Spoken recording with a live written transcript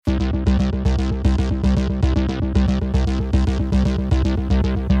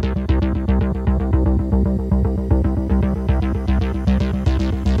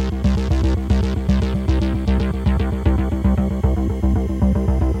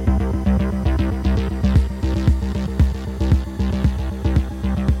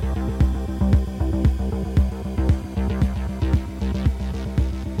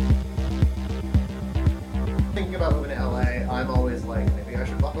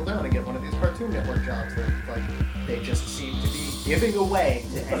settle down and get one of these Cartoon Network jobs that like they just seem to be giving away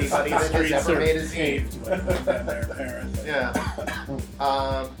to anybody that has ever made a zine. Yeah.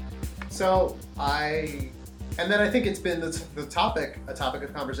 And then I think it's been a topic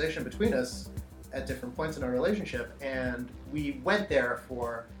of conversation between us at different points in our relationship, and we went there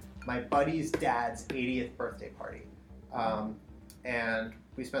for my buddy's dad's 80th birthday party. And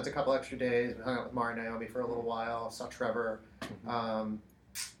we spent a couple extra days. We hung out with Mara and Naomi for a little while. Saw Trevor.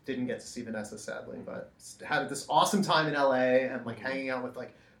 Didn't get to see Vanessa, sadly, but had this awesome time in LA and like hanging out with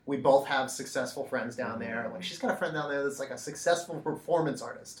like we both have successful friends down there. Like she's got a friend down there that's like a successful performance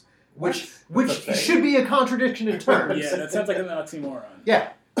artist, which should be a contradiction in terms. Yeah, that sounds like an oxymoron.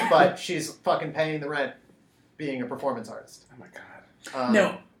 Yeah, but she's fucking paying the rent, being a performance artist. Oh my god.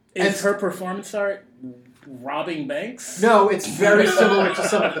 No, is her performance art robbing banks? No, it's very similar to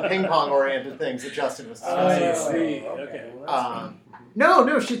some of the ping pong oriented things that Justin was talking about. I see. Okay.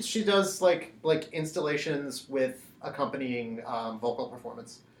 No, she does like installations with accompanying vocal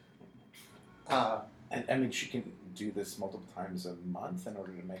performance. And I mean, she can do this multiple times a month in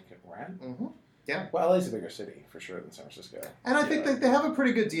order to make it rent. Mm-hmm. Yeah. Well, LA's a bigger city for sure than San Francisco. And I think that they have a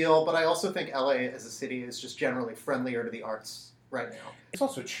pretty good deal, but I also think LA as a city is just generally friendlier to the arts right now. It's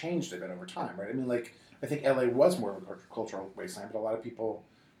also changed a bit over time, right? I mean, like, I think LA was more of a cultural wasteland, but a lot of people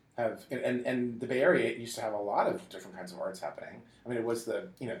have, and the Bay Area used to have a lot of different kinds of arts happening. I mean, it was the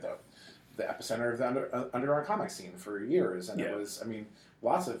epicenter of the underground comic scene for years, and it was, I mean,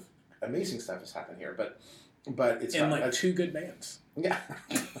 lots of amazing stuff has happened here, but it's and like two good bands. Yeah.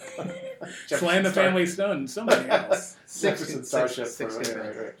 Slam the Family Stone and somebody else. Jefferson Starship.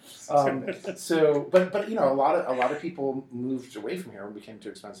 Right. So, but a lot of people moved away from here and became too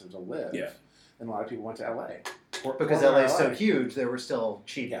expensive to live. Yeah. And a lot of people went to LA. Because LA is so huge, there were still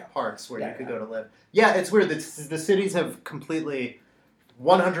cheap parts where you could go to live. Yeah, it's weird. The cities have completely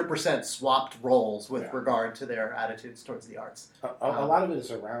 100% swapped roles with regard to their attitudes towards the arts. A lot of it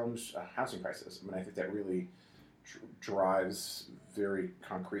is around housing crisis. I mean, I think that really drives very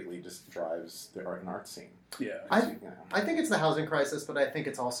concretely, just drives the art and art scene. Yeah. I think it's the housing crisis, but I think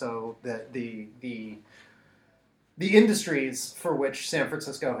it's also the industries for which San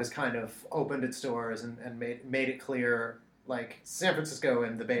Francisco has kind of opened its doors and made it clear, like San Francisco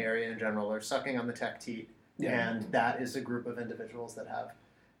and the Bay Area in general are sucking on the tech teat, and that is a group of individuals that have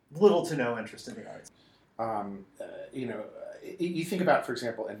little to no interest in the arts. You think about, for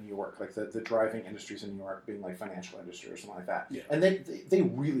example, in New York, like the driving industries in New York being like financial industry or something like that, and they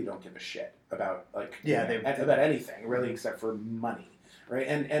really don't give a shit about about anything really except for money, right?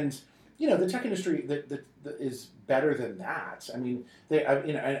 And the tech industry that is better than that. I mean,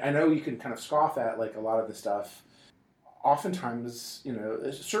 I know you can kind of scoff at like a lot of the stuff. Oftentimes,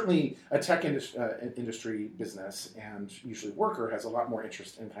 certainly a tech industry business and usually worker has a lot more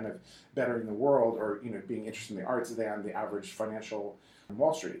interest in kind of bettering the world or, being interested in the arts than the average financial on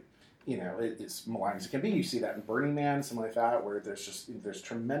Wall Street. It's maligned as it can be. You see that in Burning Man, something like that, where there's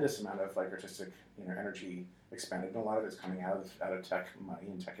tremendous amount of like artistic, energy expended, and a lot of it's coming out of tech money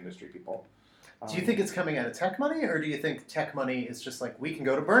and tech industry people. Do you think it's coming out of tech money, or do you think tech money is just like, we can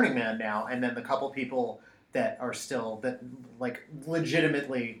go to Burning Man now, and then the couple people that are still like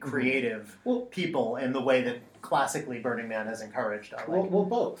legitimately creative people in the way that classically Burning Man has encouraged? Well,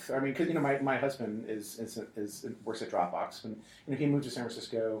 both. I mean, because my husband works at Dropbox, and he moved to San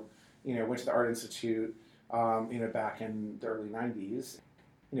Francisco. Went to the Art Institute. Back in the early '90s.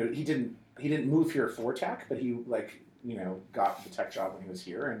 He didn't move here for tech, but he got the tech job when he was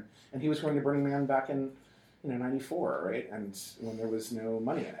here, and he was going to Burning Man back in '94, right? And when there was no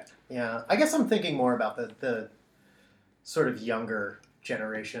money in it. Yeah, I guess I'm thinking more about the sort of younger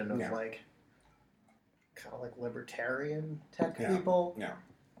generation of kind of like libertarian tech people. Yeah,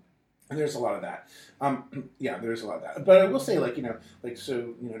 and there's a lot of that. There's a lot of that. But I will say, my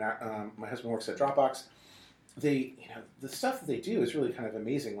husband works at Dropbox. They, the stuff that they do is really kind of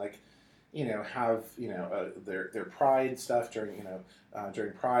amazing. Like, have their Pride stuff during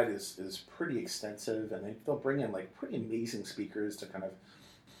Pride is pretty extensive, and they'll bring in like pretty amazing speakers to kind of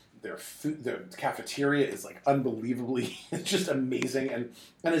their food. The cafeteria is like unbelievably just amazing, and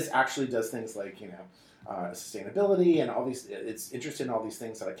it actually does things like sustainability and all these. It's interested in all these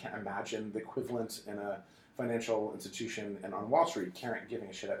things that I can't imagine the equivalent in a financial institution and on Wall Street giving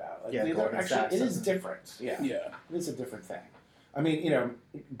a shit about. Like, it is different. Yeah, it is a different thing. I mean,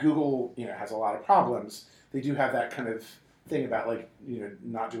 Google, has a lot of problems. They do have that kind of thing about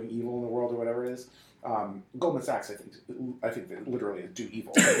not doing evil in the world or whatever it is. Goldman Sachs, I think they literally do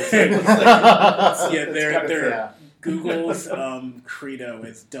evil. Google's credo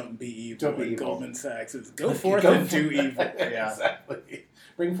is "Don't be evil." Don't be evil. Goldman Sachs is "Go forth and do evil." Exactly.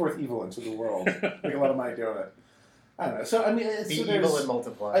 bring forth evil into the world. Make a lot of money doing it. I don't know. So I mean, be evil and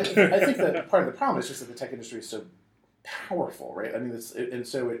multiply. I think that part of the problem is just that the tech industry is so powerful, right? I mean, and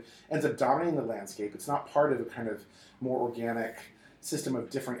so it ends up dominating the landscape. It's not part of a kind of more organic system of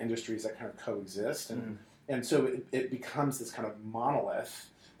different industries that kind of coexist, and so it becomes this kind of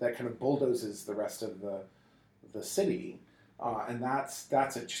monolith that kind of bulldozes the rest of the city, and that's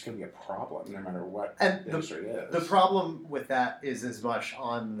just going to be a problem no matter what the industry is. The problem with that is as much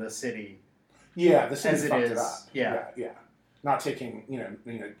on the city. Yeah, the city as fucked it it is. up. Yeah. Not taking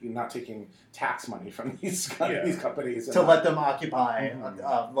not taking tax money from these companies to let them occupy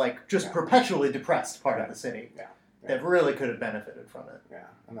perpetually depressed part of the city that really could have benefited from it. Yeah,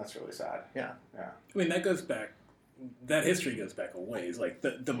 and that's really sad. Yeah. I mean, that history goes back a ways. Like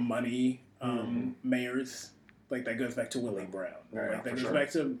the money mayors, like that goes back to Willie Brown. That goes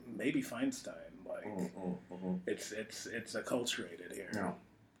back to maybe Feinstein. Like it's acculturated here. No.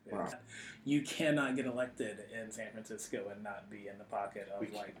 Wow. You cannot get elected in San Francisco and not be in the pocket of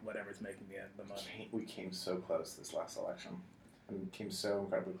whatever's making the money. We came so close this last election. I mean, came so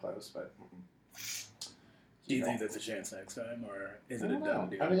incredibly close, but. Do you think there's a chance next time, or is it a done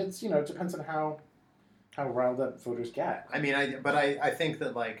deal? I mean, it's it depends on how riled up voters get. I mean, I think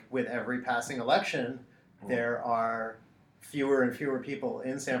that with every passing election, there are fewer and fewer people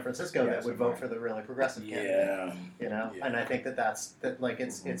in San Francisco that would vote for the really progressive candidate. And I think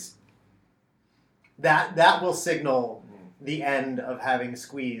it's that will signal the end of having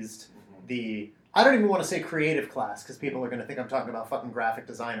squeezed the. I don't even want to say creative class because people are going to think I'm talking about fucking graphic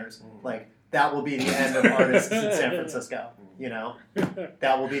designers. That will be the end of artists in San Francisco.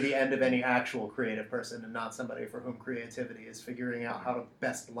 That will be the end of any actual creative person and not somebody for whom creativity is figuring out how to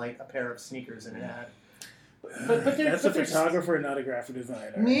best light a pair of sneakers in an ad. But that's a photographer, not a graphic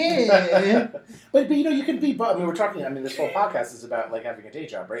designer. Yeah. but you can be. I mean, we're talking. I mean, this whole podcast is about having a day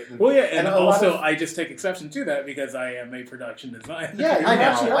job, right? And also I just take exception to that because I am a production designer. Yeah, I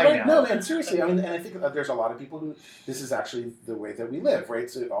know. No, and seriously, I mean, and I think there's a lot of people who this is actually the way that we live, right?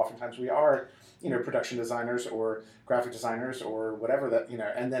 So oftentimes we are, production designers or graphic designers or whatever that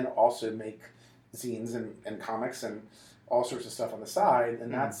and then also make zines and comics and all sorts of stuff on the side,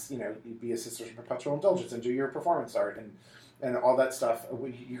 and that's be a Sisters of Perpetual Indulgence and do your performance art and all that stuff.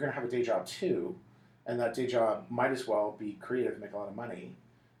 You're going to have a day job too, and that day job might as well be creative, make a lot of money,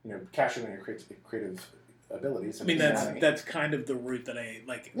 cashing in your creative abilities. I mean, that's kind of the route that I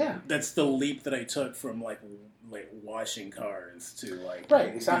like. Yeah, that's the leap that I took from like washing cars to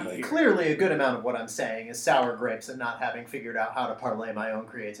right, exactly. Clearly, a good amount of what I'm saying is sour grapes and not having figured out how to parlay my own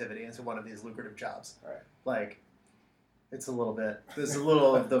creativity into one of these lucrative jobs. Right, It's a little bit. There's a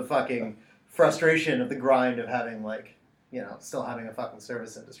little of the fucking frustration of the grind of having still having a fucking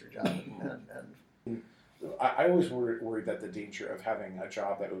service industry job. And I always worried that the danger of having a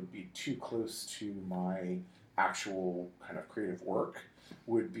job that would be too close to my actual kind of creative work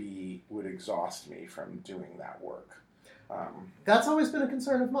would exhaust me from doing that work. That's always been a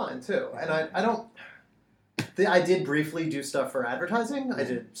concern of mine too. And I don't. I did briefly do stuff for advertising. I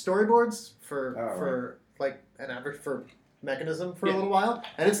did storyboards for an average for Mechanism for a little while,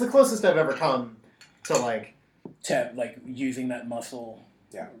 and it's the closest I've ever come to using that muscle.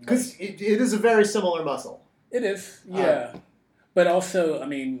 Yeah, because it is a very similar muscle. It is, yeah. But also, I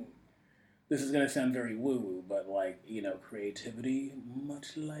mean, this is going to sound very woo-woo, but creativity,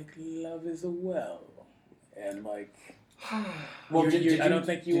 much like love, is a well, and I don't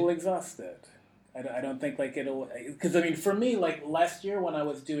think you will exhaust it. I don't think it'll, because I mean for me last year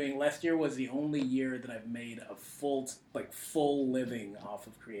was the only year that I've made a full living off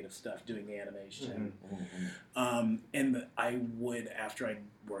of creative stuff doing the animation, and I would, after I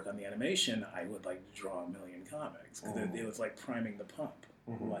work on the animation, I would draw a million comics because it was priming the pump.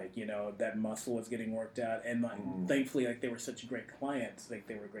 That muscle was getting worked out, and thankfully they were such great clients,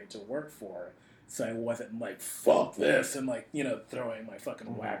 they were great to work for. So I wasn't fuck this, and throwing my fucking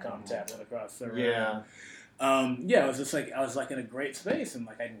Wacom tablet across the room. Yeah. I was just I was in a great space, and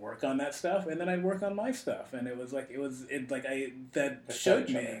I'd work on that stuff, and then I'd work on my stuff, and it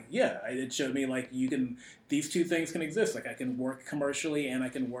showed me these two things can exist. I can work commercially and I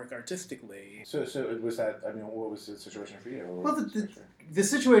can work artistically. So was that? I mean, what was the situation for you? Well, the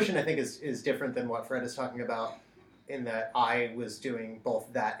situation I think is different than what Fred is talking about, in that I was doing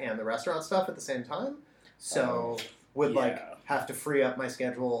both that and the restaurant stuff at the same time, so would have to free up my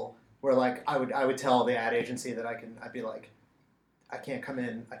schedule. Where I would tell the ad agency that I'd be I can't come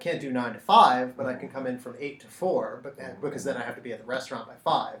in, I can't do 9 to 5, but I can come in from 8 to 4, because then I have to be at the restaurant by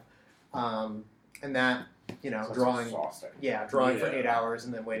 5, and that so drawing, exhausting. drawing for 8 hours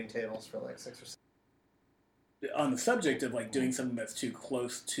and then waiting tables for 6 or 7. on the subject of like doing something that's too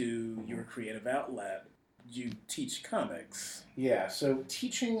close to your creative outlet, you teach comics. Yeah, so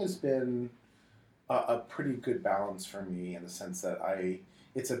teaching has been a pretty good balance for me in the sense that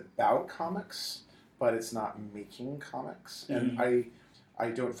it's about comics, but it's not making comics, and I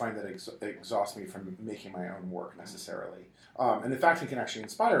don't find that it exhausts me from making my own work necessarily. And in fact, it can actually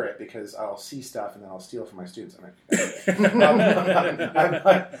inspire it because I'll see stuff and then I'll steal from my students.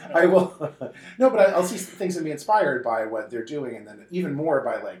 I will, no, but I'll see things and be inspired by what they're doing, and then even more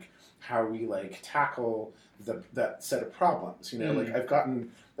by like how we like tackle that set of problems. You know, like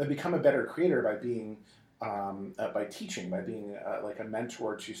I've become a better creator by being. By teaching, by being like a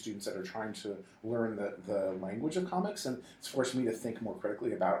mentor to students that are trying to learn the language of comics, and it's forced me to think more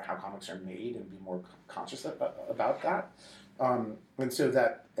critically about how comics are made and be more conscious about that. And so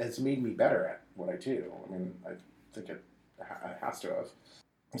that has made me better at what I do. I mean, I think it has to have.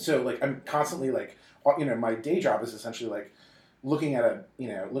 So like I'm constantly like, you know, my day job is essentially like looking at a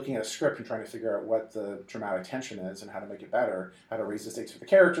script and trying to figure out what the dramatic tension is and how to make it better, how to raise the stakes for the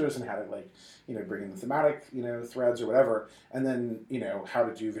characters, and how to like, you know, bring in the thematic, you know, threads or whatever, and then, you know, how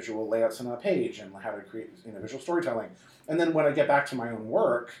to do visual layouts on a page and how to create, you know, visual storytelling. And then when I get back to my own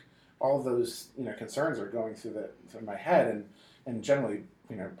work, all of those, you know, concerns are going through my head and generally,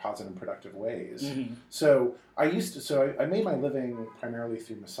 you know, positive and productive ways. Mm-hmm. So I made my living primarily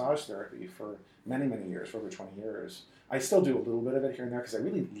through massage therapy for many, many years, for over 20 years. I still do a little bit of it here and there because I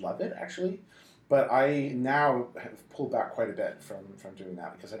really love it, actually. But I now have pulled back quite a bit from doing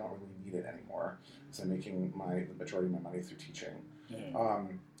that because I don't really need it anymore. Because I'm making the majority of my money through teaching.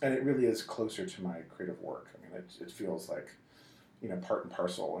 Mm-hmm. And it really is closer to my creative work. I mean, it feels like, you know, part and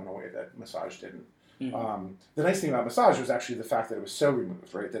parcel in a way that massage didn't. Mm-hmm. The nice thing about massage was actually the fact that it was so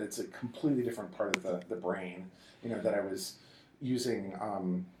removed, right? That it's a completely different part of the brain, you know, that I was using,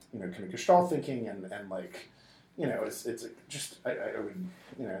 you know, kind of Gestalt thinking and like, you know, it's just, I would,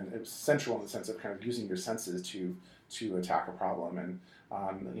 you know, it was sensual in the sense of kind of using your senses to attack a problem and,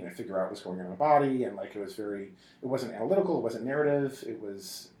 you know, figure out what's going on in the body. And like, it wasn't analytical, it wasn't narrative, it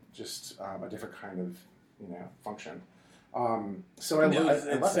was just a different kind of, you know, function. So it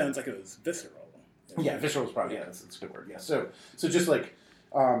sounds like it was visceral. Yeah, visceral is probably, that's a good word, yeah. So just like,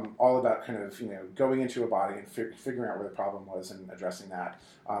 all about kind of, you know, going into a body and figuring out where the problem was and addressing that.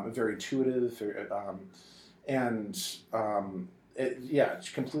 Very intuitive, it's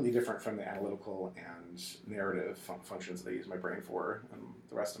completely different from the analytical and narrative functions that I use my brain for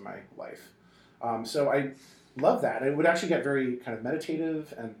the rest of my life. So I love that. It would actually get very kind of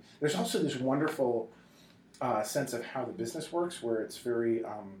meditative, and there's also this wonderful sense of how the business works, where it's very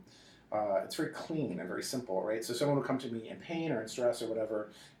clean and very simple, right? So someone will come to me in pain or in stress or whatever,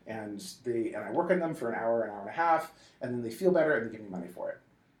 and I work on them for an hour and a half, and then they feel better and they give me money for it.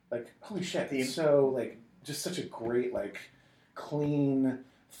 Like, holy shit! So like, just such a great like clean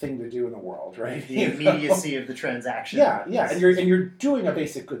thing to do in the world, right? The immediacy of the transaction. Yeah, and you're doing a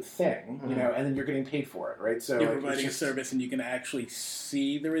basic good thing, you know, and then you're getting paid for it, right? So you're providing a service, and you can actually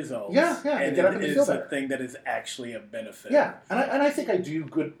see the results. Yeah, and it is a thing that is actually a benefit. Yeah, and I think I do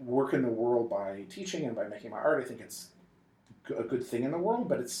good work in the world by teaching and by making my art. I think it's a good thing in the world,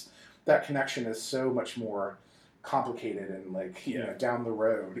 but that connection is so much more complicated and like, you know, down the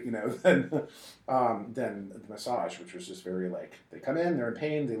road, you know, than the massage, which was just very like, they come in, they're in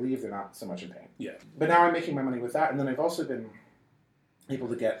pain, they leave, they're not so much in pain. Yeah. But now I'm making my money with that, and then I've also been able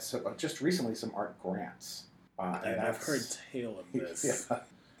to get just recently some art grants. And I've heard tale of this. Yeah.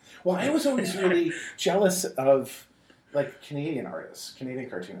 Well, I was always really jealous of like Canadian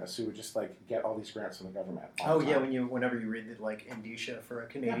cartoonists who would just like get all these grants from the government. Oh yeah, whenever you read the like indicia for a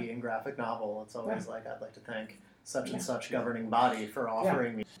Canadian graphic novel, it's always like, I'd like to thank such and such governing body for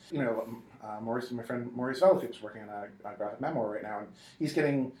offering me. You know, my friend Maurice Velikip is working on a graphic memoir right now, and he's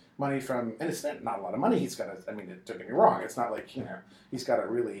getting money from, and it's not a lot of money. He's got to, I mean, don't get me wrong, it's not like, you know, he's got to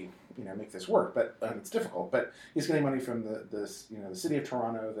really, you know, make this work, but it's difficult. But he's getting money from the city of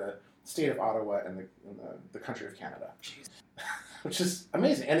Toronto, the state of Ottawa, and the country of Canada. Jeez. Which is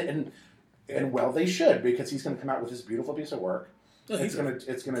amazing, and well, they should, because he's going to come out with this beautiful piece of work. It's going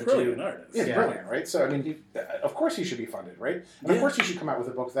to brilliant artist. Yeah, brilliant, right? So I mean, of course he should be funded, right? And of course he should come out with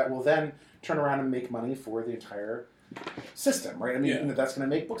a book that will then turn around and make money for the entire system, right? I mean, you know, that's going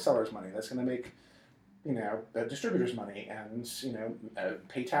to make booksellers money. That's going to make, you know, distributors money, and, you know,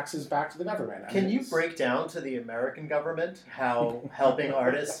 pay taxes back to the government. Can you break down to the American government how helping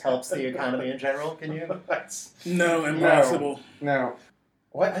artists helps the economy in general? Can you? No, impossible. No.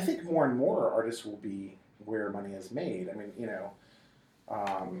 Well, I think more and more artists will be where money is made. I mean, you know,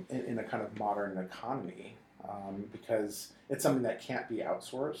 in a kind of modern economy, because it's something that can't be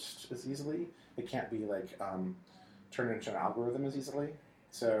outsourced as easily. be like turned into an algorithm as easily.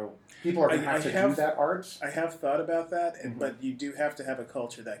 So people are going to have to do that art. I have thought about that, but you do have to have a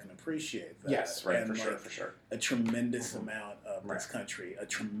culture that can appreciate that. Yes, right, and for sure. A tremendous amount of this country,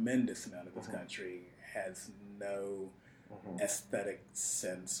 has no aesthetic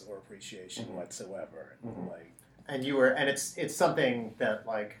sense or appreciation whatsoever. And it's something that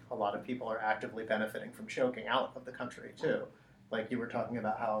like a lot of people are actively benefiting from choking out of the country too. Like you were talking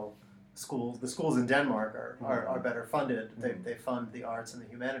about how the schools in Denmark are better funded. They fund the arts and the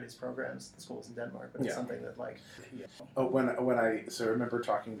humanities programs, the schools in Denmark, but it's something that like... Oh, when I remember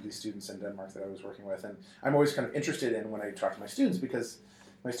talking to these students in Denmark that I was working with, and I'm always kind of interested in when I talk to my students, because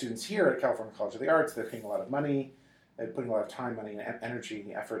my students here at California College of the Arts, they're paying a lot of money, they're putting a lot of time, money, and energy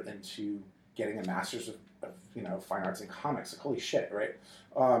and effort into getting a master's of fine arts and comics. Like, holy shit, right?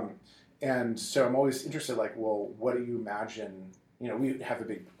 And so I'm always interested, like, well, what do you imagine? We have a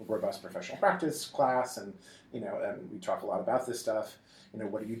big, robust professional practice class, and and we talk a lot about this stuff.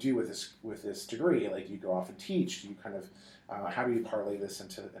 What do you do with this degree? Like, you go off and teach. Do you kind of how do you parlay this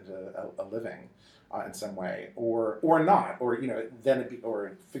into a living in some way, or not, or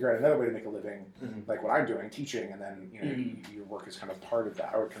or figure out another way to make a living, like what I'm doing, teaching, and then your work is kind of part of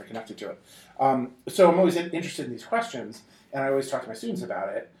that, or kind of connected to it. So I'm always interested in these questions, and I always talk to my students about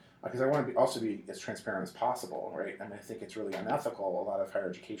it. Because I want to also be as transparent as possible, right? I think it's really unethical. A lot of higher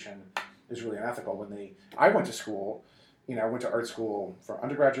education is really unethical. I went to school, I went to art school for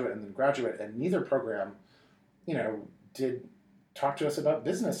undergraduate and then graduate, and neither program, did talk to us about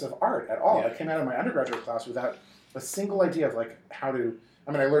business of art at all. I came out of my undergraduate class without a single idea of like how to.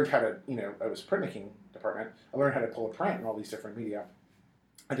 I learned how to. I was a printmaking department. I learned how to pull a print and all these different media.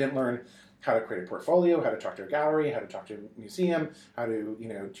 I didn't learn how to create a portfolio, how to talk to a gallery, how to talk to a museum, how to,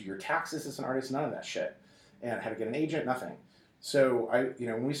 do your taxes as an artist, none of that shit. And how to get an agent, nothing. So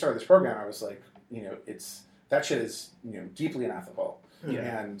when we started this program, I was like, that shit is, deeply unethical.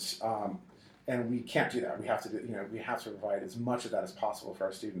 Yeah. And we can't do that. We have to we have to provide as much of that as possible for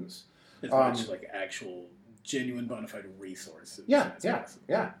our students. As much like actual, genuine, bona fide resources. Yeah.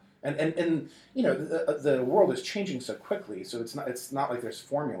 And the world is changing so quickly, so it's not like there's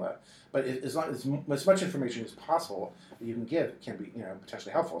formula, but as much information as possible that you can give can be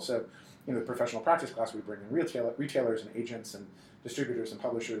potentially helpful. So the professional practice class, we bring in retailers and agents and distributors and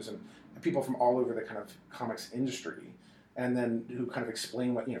publishers and people from all over the kind of comics industry, and then who kind of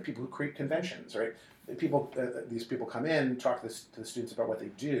explain what people who create conventions, right? These people come in, talk to the students about what they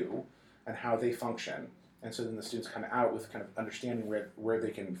do and how they function. And so then the students come out with kind of understanding where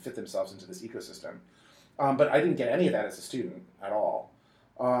they can fit themselves into this ecosystem. But I didn't get any of that as a student at all.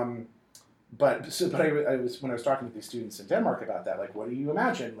 But I was when I was talking to these students in Denmark about that, like, what do you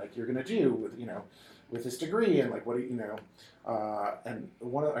imagine like you're going to do with this degree, and like what do and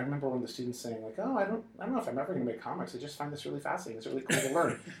I remember one of the students saying like, oh, I don't know if I'm ever going to make comics. I just find this really fascinating. It's really cool to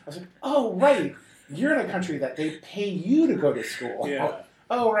learn. I was like, oh right, you're in a country that they pay you to go to school. Yeah.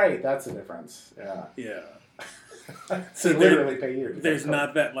 Oh, right, that's the difference. Yeah. So literally pay you. There's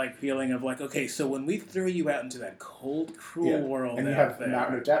not that like feeling of like, okay, so when we throw you out into that cold, cruel world, and you have a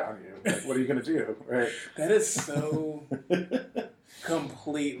mountain of debt on you, like, what are you going to do? Right? That is so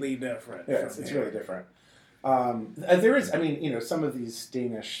completely different. Yeah, it's really different. There is, some of these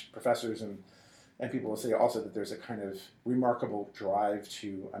Danish professors and people will say also that there's a kind of remarkable drive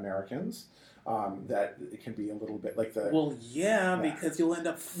to Americans. That it can be a little bit like the... Well, because you'll end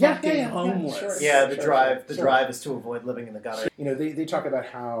up fucking homeless. Sure, the drive is to avoid living in the gutter. They talk about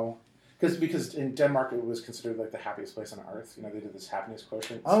how... Because in Denmark it was considered like the happiest place on earth. They did this happiness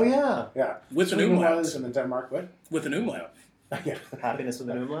quotient. Oh, yeah. Yeah. With an umlaut. And then Denmark, what? With an umlaut. Yeah. Happiness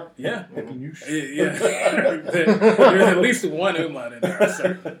with an umlaut? Yeah. Yeah. There's at least one umlaut in there.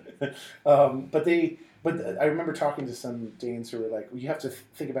 So. But I remember talking to some Danes who were like, well, you have to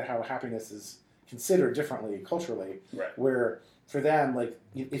think about how happiness is considered differently culturally. Right. Where for them, like,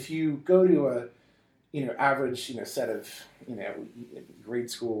 if you go to a, average, set of, grade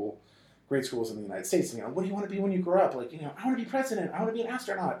schools in the United States, what do you want to be when you grow up? Like, I want to be president. I want to be an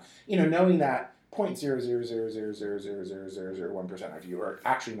astronaut. Knowing that 0.000000001% of you are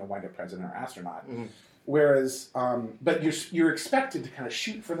actually going to wind up president or astronaut. Mm-hmm. Whereas, but you're expected to kind of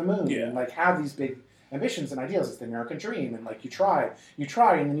shoot for the moon and like have these big ambitions and ideals. It's the American dream, and like you try,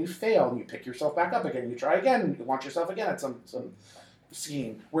 and then you fail, and you pick yourself back up again. You try again, and you launch yourself again at some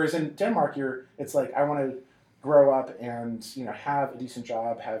scheme. Whereas in Denmark, it's like, I want to grow up and have a decent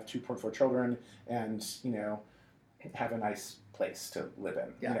job, have 2.4 children, and have a nice place to live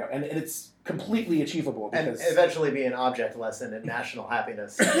in. You know, and it's completely achievable because and eventually be an object lesson in national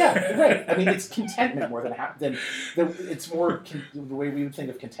happiness. Yeah, right. I mean, it's contentment more than it's more the way we would think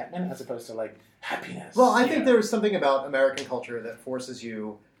of contentment as opposed to like happiness. Well, I think there's something about American culture that forces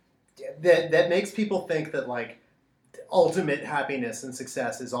you that makes people think that like ultimate happiness and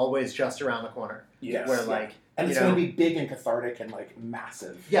success is always just around the corner. Yes. Where like and it's going to be big and cathartic and like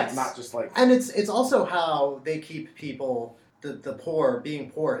massive. Yes. Not just like. And it's also how they keep people. The poor,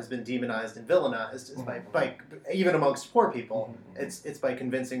 being poor, has been demonized and villainized by even amongst poor people. It's by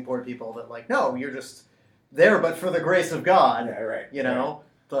convincing poor people that like, no, you're just there, but for the grace of God. Yeah, right. You know,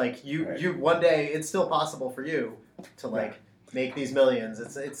 like you one day it's still possible for you to like make these millions.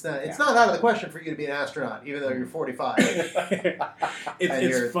 It's not out of the question for you to be an astronaut, even though you're 45.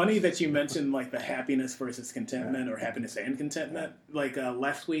 It's funny that you mentioned like the happiness versus contentment or happiness and contentment. Like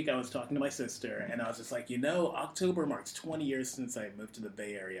last week I was talking to my sister and I was just like, October marks 20 years since I moved to the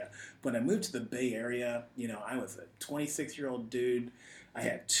Bay Area. When I moved to the Bay Area, I was a 26-year-old dude. I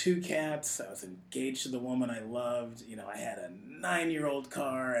had 2 cats. I was engaged to the woman I loved. I had a 9-year-old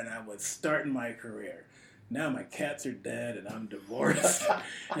car and I was starting my career. Now my cats are dead and I'm divorced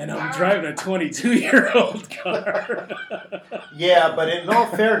and I'm driving a 22-year-old car. Yeah, but in all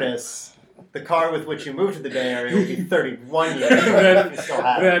fairness, the car with which you moved to the Bay Area will be 31 years.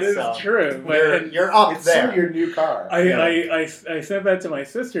 That is true. But you're up it's there. It's your new car. I said that to my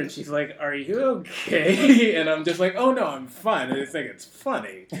sister and she's like, "Are you okay?" And I'm just like, "Oh no, I'm fine. I just think it's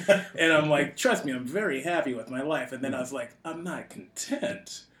funny." And I'm like, "Trust me, I'm very happy with my life." And then I was like, "I'm not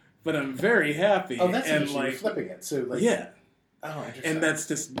content. But I'm very happy." Oh, that's and like, you're flipping it. So like, yeah. Oh, interesting. And that's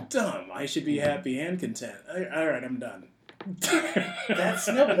just dumb. I should be happy and content. All right, I'm done. That's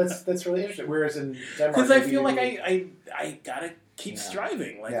really interesting. Whereas in Denmark, because I feel like I gotta keep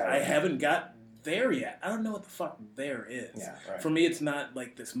striving. Like I haven't got there yet. I don't know what the fuck there is. Yeah, right. For me, it's not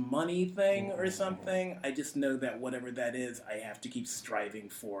like this money thing or something. I just know that whatever that is, I have to keep striving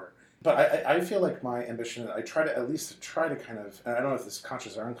for. But I feel like my ambition, I try to kind of, and I don't know if this is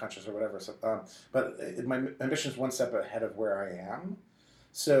conscious or unconscious or whatever, so, but my ambition is one step ahead of where I am.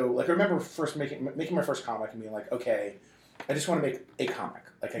 So, like, I remember first making my first comic and being like, okay, I just want to make a comic.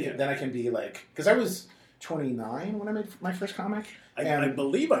 Like, then I can be like, because I was 29 when I made my first comic. I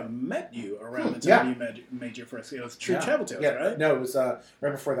believe I met you around the time you made your first. It was True Travel Tales, right? No, it was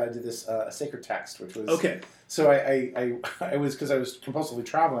right before that. I did this A Sacred Text, which was okay. So I was because I was compulsively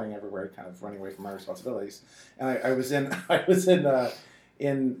traveling everywhere, kind of running away from my responsibilities, and I was in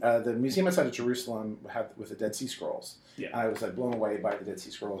the museum outside of Jerusalem with the Dead Sea Scrolls. Yeah, and I was like blown away by the Dead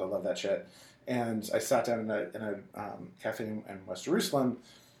Sea Scrolls. I love that shit, and I sat down in a cafe in West Jerusalem,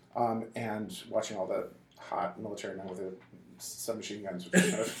 and watching all the hot military men with a submachine guns,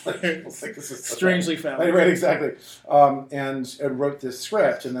 which kind of like this is strangely found. Right, exactly. And I wrote this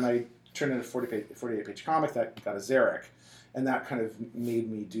script, and then I turned it into a 48-page comic that got a Xeric, and that kind of made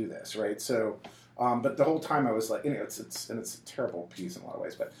me do this, right? So, but the whole time I was like, it's a terrible piece in a lot of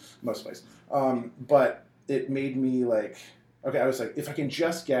ways, but most ways. But it made me like, okay, I was like, if I can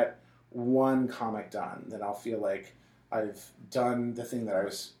just get one comic done, then I'll feel like I've done the thing that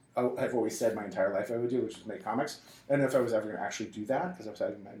I've always said my entire life I would do, which is make comics. I don't know if I was ever going to actually do that, because I was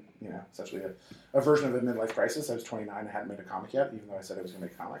having essentially a version of a midlife crisis. I was 29, I hadn't made a comic yet, even though I said I was going to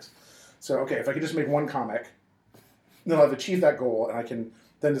make comics. So, okay, if I could just make one comic, then I've achieved that goal, and I can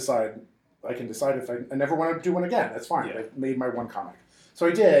then decide if I never want to do one again. That's fine. Yeah. I've made my one comic. So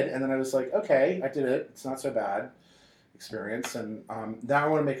I did, and then I was like, okay, I did it. It's not so bad experience, and now I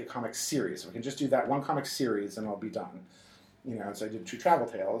want to make a comic series. If I can just do that one comic series, and I'll be done. So I did True Travel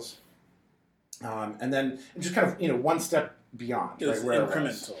Tales, and then just kind of one step beyond. It was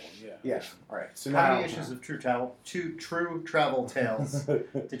incremental. Yeah. All right. So how many issues of True Travel Tales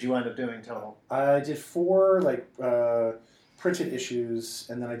did you wind up doing total? I did 4 printed issues,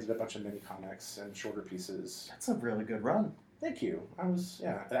 and then I did a bunch of mini comics and shorter pieces. That's a really good run. Thank you. I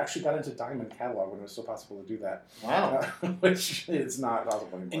actually got into Diamond Catalog when it was still possible to do that. Wow. Which is not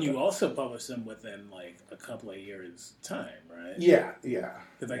possible anymore. And you also published them within a couple of years' time, right? Yeah.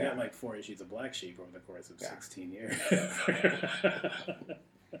 Because I got 4 issues of Black Sheep over the course of 16 years.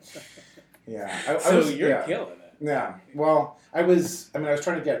 Yeah. You're killing it. Yeah. Well, I was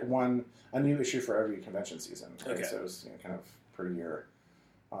trying to get a new issue for every convention season. Right? Okay. So it was kind of per year.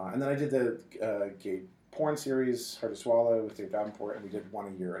 And then I did the gay porn series, Hard to Swallow, with Dave Davenport, and we did one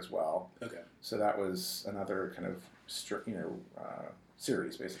a year as well. Okay. So that was another kind of,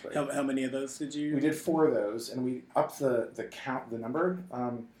 series, basically. How many of those did you? We did 4 of those, and we upped the count, the number.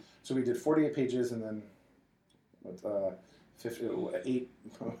 So we did 48 pages, and then 8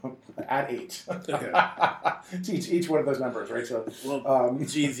 Add 8 Okay. to each one of those numbers, right? So,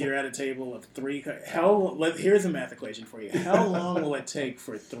 geez, you're at a table of 3. Here's a math equation for you. How long will it take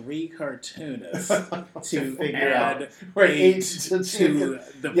for 3 cartoonists to add 8 to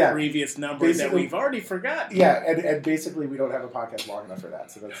the previous number that we've already forgotten? Yeah, and basically we don't have a podcast long enough for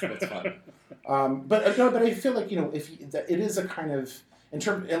that, so that's fun. But I feel like it is a kind of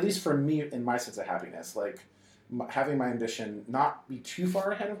at least for me in my sense of happiness, like. Having my ambition not be too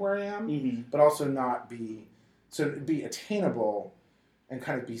far ahead of where I am, but also not be attainable and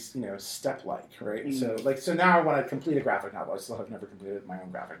kind of be step-like, right? Mm-hmm. So now I want to complete a graphic novel. I still have never completed my own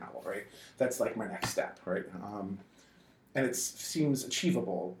graphic novel, right? That's like my next step, right? And it seems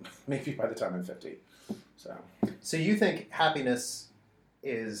achievable maybe by the time I'm 50. So you think happiness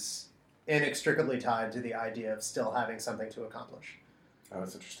is inextricably tied to the idea of still having something to accomplish? Oh,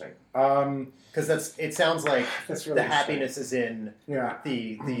 that's interesting. Because it sounds like really the happiness is in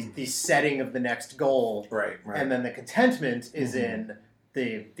the setting of the next goal, right? And then the contentment is in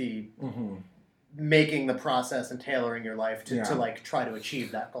the making the process and tailoring your life to like try to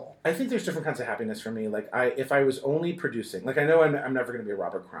achieve that goal. I think there's different kinds of happiness for me. Like if I was only producing, like I know I'm never going to be a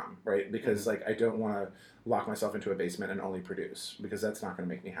Robert Crumb, right? Because like I don't want to lock myself into a basement and only produce, because that's not going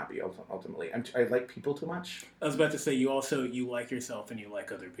to make me happy ultimately. I like people too much. I was about to say you like yourself and you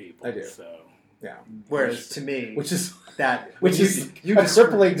like other people. I do. So yeah. Whereas to me, which is you a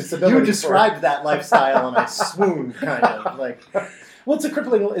crippling disability. You described that lifestyle and I swooned kind of like. Well, it's a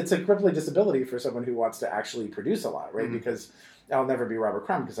crippling disability for someone who wants to actually produce a lot, right? Mm-hmm. Because I'll never be Robert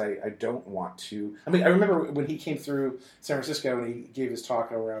Crumb because I don't want to. I mean, I remember when he came through San Francisco and he gave his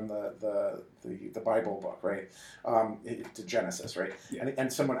talk around the Bible book, right? To Genesis, right? Yeah.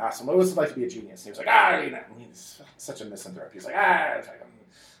 And someone asked him, "What was it like to be a genius?" And he was like, he's such a misanthrope. He's like, I'm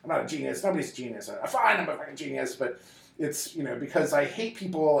not a genius. Nobody's a genius. Fine, I'm a fucking genius, but it's because I hate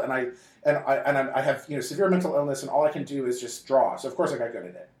people and I have severe mental illness and all I can do is just draw. So of course I got good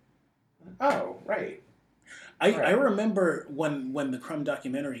at it. Oh, right. I remember when the Crumb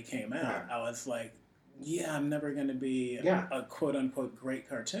documentary came out, I was like, I'm never going to be a quote-unquote great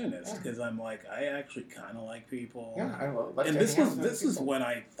cartoonist because I'm like, I actually kind of like people. Yeah, I like and this is when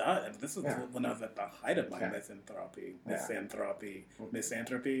I thought, and this is when I was at the height of my misanthropy,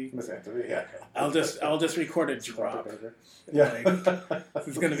 yeah. I'll just record a drop. Yeah. Like, this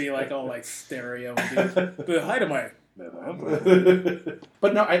is going to be like all like stereo. The height of my...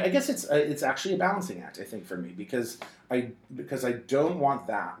 But no, I guess it's actually a balancing act, I think, for me, because I don't want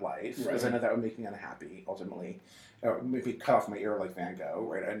that life, because I know that would make me unhappy ultimately. Maybe cut off my ear like Van Gogh,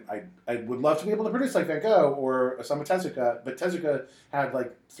 right? And I would love to be able to produce like Van Gogh or Osamu Tezuka, but Tezuka had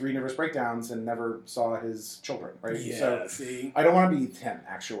like 3 nervous breakdowns and never saw his children, right? Yeah, so see? I don't want to be him,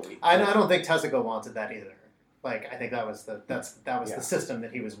 actually. I don't think Tezuka wanted that either. Like I think that was the system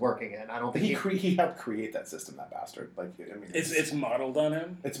that he was working in. I don't think he helped create that system. That bastard. Like it's modeled on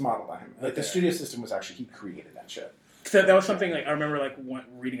him. It's modeled on him. Like the studio system was actually he created that shit. So that was something like I remember like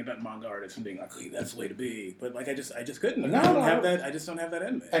reading about manga artists and being like, "Hey, that's the way to be." But like I just couldn't. I don't have that. I just don't have that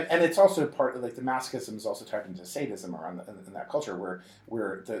in me. And it's also part of like the masochism is also tied into sadism around in that culture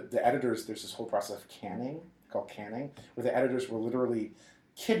where the editors, there's this whole process of canning called canning, where the editors will literally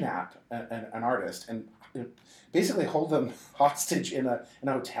kidnap an artist and basically hold them hostage in a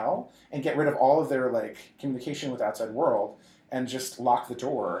hotel and get rid of all of their like communication with the outside world and just lock the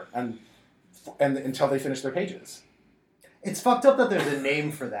door and until they finish their pages. It's fucked up that there's a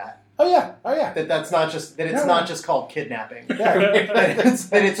name for that. Oh yeah. That's not just not just called kidnapping. Yeah.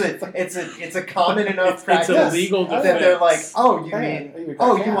 it's a common enough practice. It's illegal that they're like, oh, you you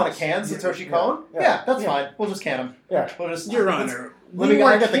want to can Satoshi Kon? Yeah, that's fine. We'll just can him. Yeah. We'll just, Your Honor. Let me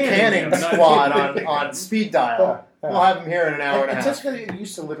get the canning squad on speed dial. We'll have him here in an hour and a half. Tezuka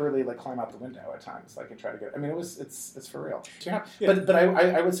used to literally like climb out the window at times, like and try to get. I mean, it's for real. Yeah. But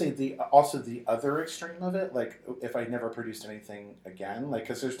I would say the other extreme of it, like if I never produced anything again, like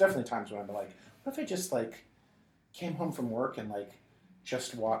because there's definitely times when I'm like, what if I just like came home from work and like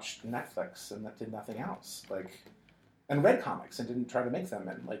just watched Netflix and that did nothing else, like and read comics and didn't try to make them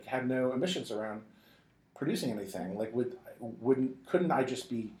and like had no ambitions around producing anything. Like couldn't I just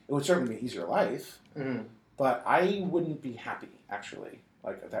be? It would certainly be an easier life. Mm-hmm. But I wouldn't be happy, actually.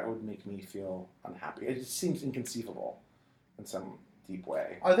 Like, that would make me feel unhappy. It just seems inconceivable in some deep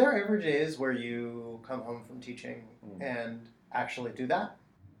way. Are there ever days where you come home from teaching and actually do that?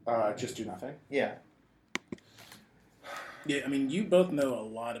 Just do nothing? Yeah. Yeah, I mean, you both know a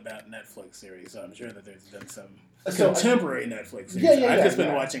lot about Netflix series, so I'm sure that there's been some contemporary Netflix series. I've just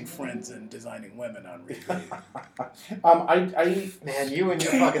been watching Friends and Designing Women on repeat. Man, you and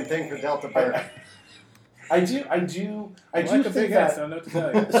your fucking thing for Delta Burke. I do think that. I don't know what to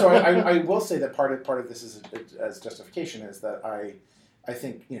tell you. So I will say that part of this is as justification is that I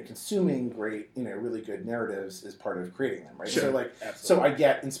think consuming great really good narratives is part of creating them, right? Sure. So so I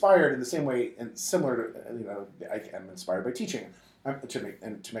get inspired in the same way and similar to I am inspired by teaching to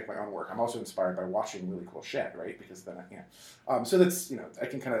make my own work. I'm also inspired by watching really cool shit, right? Because then so that's I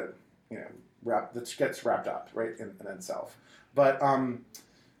can kind of that gets wrapped up right in itself. But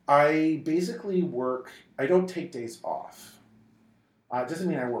I basically work. I don't take days off. It doesn't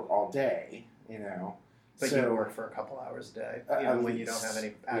mean I work all day, But you work for a couple hours a day, even when you don't have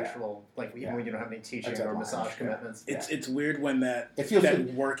any actual, even when you don't have any teaching or massage commitments. It's weird when that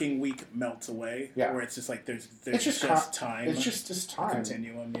working week melts away, where it's just like there's just time. It's just time.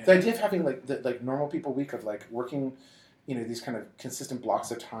 Continuum. Yeah. The idea of having the normal people week of working, these kind of consistent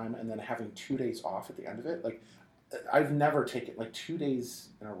blocks of time, and then having 2 days off at the end of it. I've never taken 2 days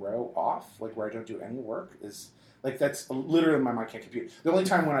in a row off, where I don't do any work. Is that's literally my mind can't compute. The only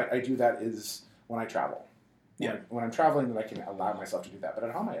time when I do that is when I travel. Yeah, when I'm traveling, then I can allow myself to do that. But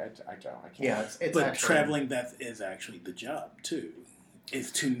at home, I don't. I can't. Yeah, it's but actually, traveling, that is actually the job too.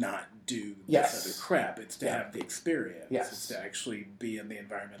 Is to not do this other crap. It's to have the experience. Yes. It's to actually be in the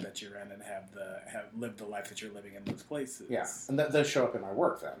environment that you're in and have lived the life that you're living in those places. Yeah, and that does show up in my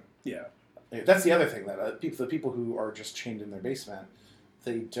work then. Yeah, that's the other thing that the people who are just chained in their basement,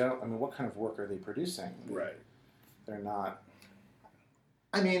 they don't. I mean, what kind of work are they producing? Right. They're not.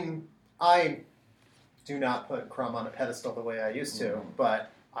 I mean, I do not put Crumb on a pedestal the way I used to, but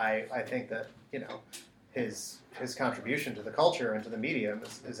I think that his contribution to the culture and to the medium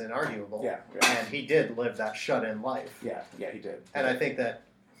is inarguable. Yeah. And he did live that shut-in life. Yeah, he did. And I think that,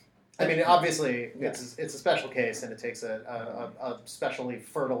 obviously it's a special case, and it takes a specially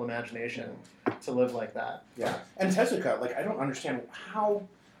fertile imagination to live like that. Yeah, and Tezuka, I don't understand how.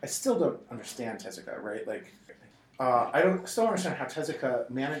 I still don't understand Tezuka, right? I still don't understand how Tezuka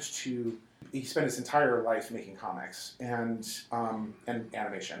managed to. He spent his entire life making comics and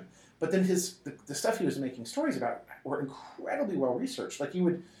animation, but then the stuff he was making stories about were incredibly well researched. He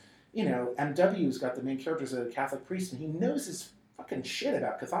would, MW's got the main character as a Catholic priest, and he knows his fucking shit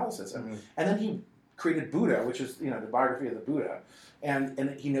about Catholicism. And then he created Buddha, which is the biography of the Buddha,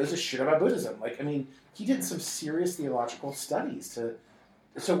 and he knows his shit about Buddhism. He did some serious theological studies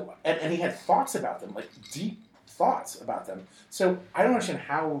and he had thoughts about them, deep thoughts about them. So I don't understand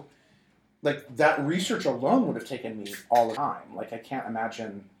how. That research alone would have taken me all the time. I can't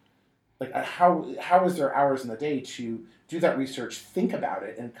imagine, how is there hours in the day to do that research, think about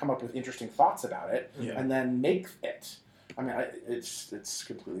it, and come up with interesting thoughts about it, and then make it. I mean, it's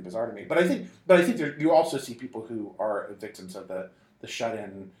completely bizarre to me. But I think you also see people who are victims of the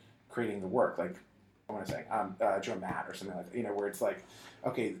shut-in creating the work, what am I saying? Joe Matt or something where it's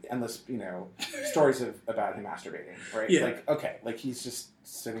endless, stories about him masturbating, right? Yeah. He's just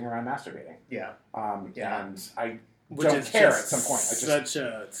sitting around masturbating. Yeah. And I don't care at some point.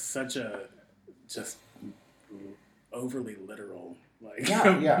 Such a just overly literal,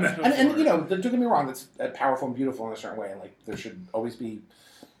 yeah. And don't get me wrong, that's powerful and beautiful in a certain way. There should always be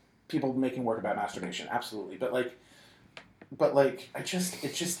people making work about masturbation, absolutely. But it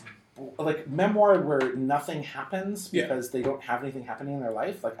just memoir where nothing happens because they don't have anything happening in their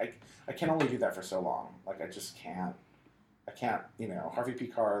life. I can only do that for so long. I just can't. I can't. Harvey P.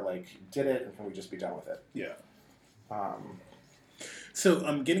 Carr did it, and can we just be done with it? Yeah. So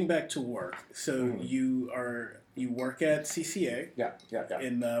I'm getting back to work. So you work at CCA. Yeah.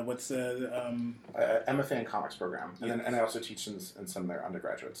 In what's the MFA in Comics program, and I also teach in some of their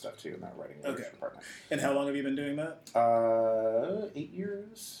undergraduate stuff too in that writing and literature department. And how long have you been doing that? 8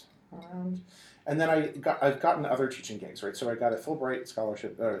 years. Around. And then I've gotten other teaching gigs, right? So I got a Fulbright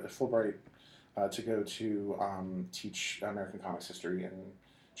scholarship, to go to teach American comics history in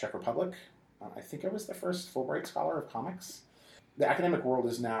Czech Republic. I think I was the first Fulbright scholar of comics. The academic world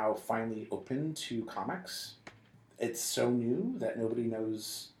is now finally open to comics. It's so new that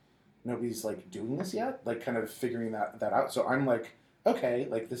nobody's doing this yet, kind of figuring that out. So I'm okay,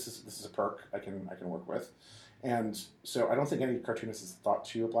 this is a perk I can work with. And so I don't think any cartoonist has thought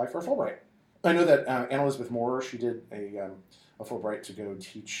to apply for a Fulbright. I know that Anna Elizabeth Moore, she did a Fulbright to go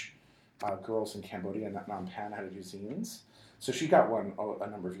teach girls in Cambodia and Phnom Penh how to do zines. So she got one a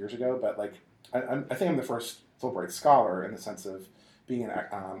number of years ago, but I think I'm the first Fulbright scholar in the sense of being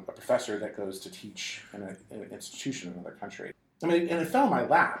a professor that goes to teach in an institution in another country. I mean, and it fell in my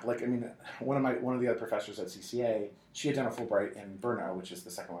lap. One of the other professors at CCA, she had done a Fulbright in Brno, which is the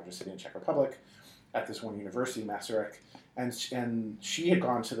second largest city in Czech Republic, at this one university, Masaryk, and she had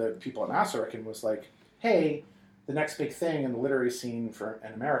gone to the people at Masaryk and was like, "Hey, the next big thing in the literary scene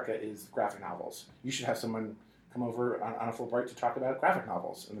in America is graphic novels. You should have someone come over on a Fulbright to talk about graphic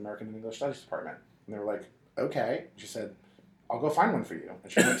novels in the American and English Studies department. And they were like, okay. She said, I'll go find one for you.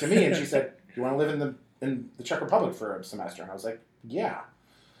 And she went to me and she said, do you want to live in the Czech Republic for a semester? And I was like, yeah.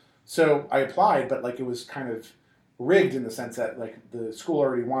 So I applied, but like it was kind of rigged in the sense that like the school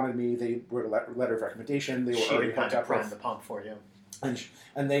already wanted me. They wrote a letter of recommendation. They were already kind of primed the pump for you.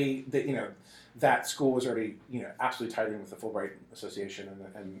 And they that school was already absolutely tied in with the Fulbright Association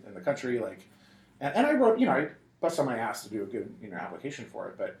and the country. Like, and I wrote I bust on my ass to do a good application for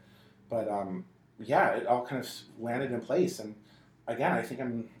it, but it all kind of landed in place. And again, I think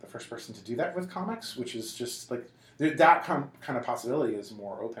I'm the first person to do that with comics, which is just like that kind of possibility is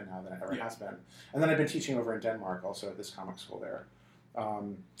more open now than it ever has been. And then I've been teaching over in Denmark, also at this comic school there.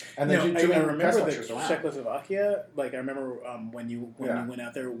 And then I remember the Czechoslovakia. Like I remember when you went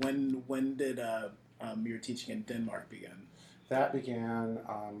out there. When did your teaching in Denmark begin? That began.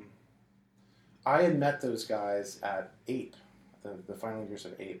 I had met those guys at APE, the final years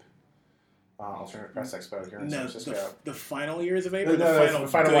of APE, Alternative Press Expo here in San Francisco. The final years of APE? The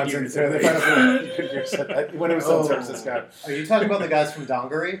final ones years when it was in San Francisco. Are you talking about the guys from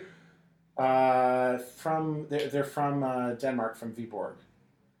Dongary? They're from Denmark, from Viborg.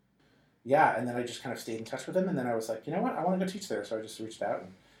 Yeah, and then I just kind of stayed in touch with them, and then I was like, you know what, I want to go teach there, so I just reached out,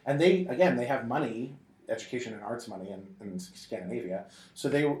 and they have money, education and arts money in Scandinavia, so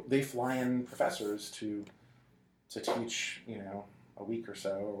they fly in professors to teach a week or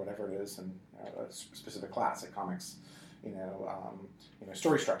so or whatever it is, and a specific class like comics,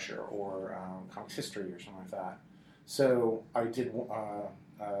 story structure or comics history or something like that. So I did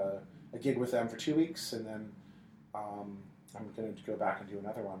a gig with them for 2 weeks, and then I'm going to go back and do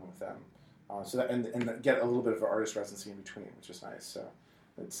another one with them. So that and get a little bit of an artist residency in between, which is nice. So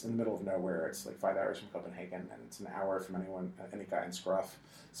it's in the middle of nowhere. It's like 5 hours from Copenhagen, and it's an hour from any guy in Scruff.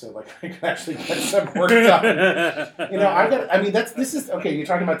 So like I can actually get some work done. This is okay. You're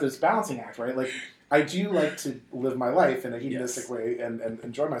talking about this balancing act, right? Like I do like to live my life in a hedonistic way and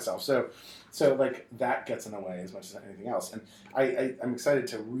enjoy myself. So like that gets in the way as much as anything else. And I'm excited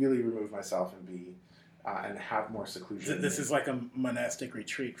to really remove myself and be and have more seclusion. This is like a monastic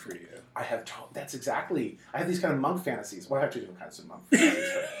retreat for you. That's exactly. I have these kind of monk fantasies. Well, I have two different kinds of monk fantasies,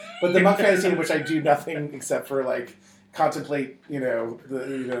 but the monk fantasy in which I do nothing except for like contemplate,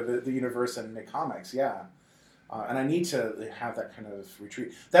 the universe and make comics. Yeah. And I need to have that kind of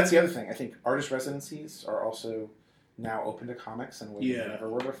retreat. That's the other thing. I think artist residencies are also now open to comics in a way they never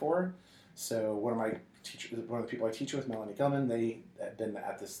were before. So one of the people I teach with, Melanie Gilman, they had been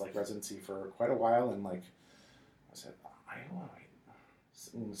at this like residency for quite a while, and like I said, I don't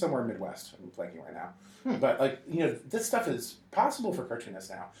know, somewhere Midwest. I'm blanking right now, but like this stuff is possible for cartoonists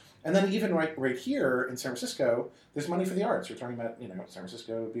now. And then even right here in San Francisco, there's money for the arts. We're talking about San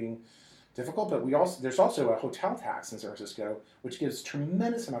Francisco being difficult, but there's also a hotel tax in San Francisco, which gives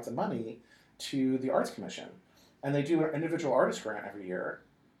tremendous amounts of money to the Arts Commission, and they do an individual artist grant every year.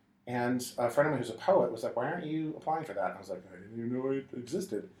 And a friend of mine who's a poet was like, "Why aren't you applying for that?" And I was like, "I didn't even know it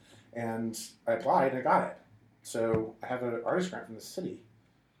existed," and I applied and I got it. So I have an artist grant from the city.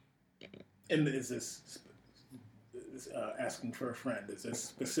 And is this asking for a friend? Is this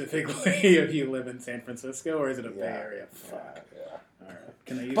specifically if you live in San Francisco, or is it a Bay Area? Fuck. Yeah. All right.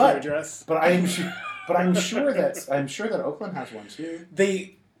 Can I use your address? But I'm sure that Oakland has one too.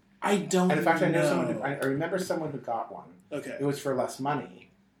 I don't. And in fact, I know someone. I remember someone who got one. Okay. It was for less money.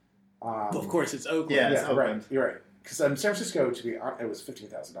 Of course, it's Oakland. Yeah, it's Oakland. Right. You're right. Because San Francisco, it was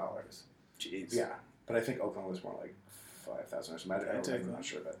 $15,000. Jeez. Yeah, but I think Oakland was more like 5,000 or something. I'm not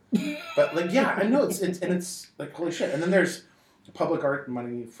sure, but like I know it's like holy shit. And then there's public art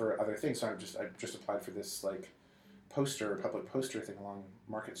money for other things. So I just applied for this like public poster thing along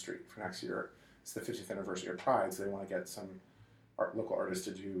Market Street for next year. It's the 50th anniversary of Pride, so they want to get some local artists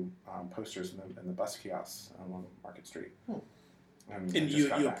to do posters in the bus kiosks along Market Street. And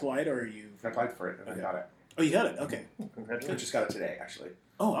you applied, or you? I applied for it, and I got it. Oh, you got it? Okay. Congratulations. I just got it today, actually.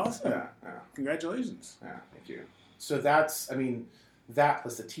 Oh, awesome. Yeah. Congratulations. Yeah, thank you. So that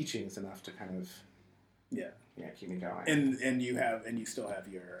plus the teaching is enough to kind of keep me going. And you still have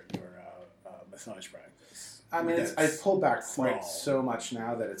your massage practice. I mean, I've pulled back quite so much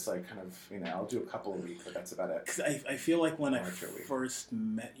now that it's like kind of, I'll do a couple a week, but that's about it. Because I feel like when I first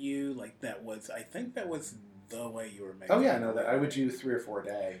met you, like I think that was the way you were making. Oh yeah, no, that I would do 3 or 4 a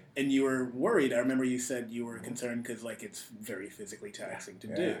day. And you were worried. I remember you said you were concerned because like it's very physically taxing to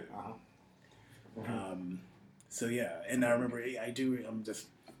do. Uh-huh. So yeah, and I remember I'm just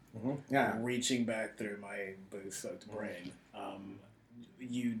reaching back through my booze-soaked brain.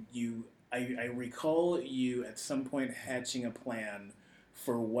 You I recall you at some point hatching a plan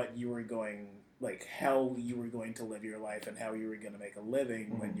for what you were going, like how you were going to live your life and how you were going to make a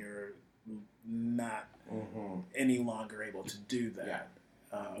living when you're not any longer able to do that.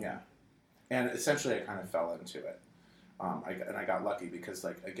 Yeah. And essentially I kind of fell into it. I got lucky because,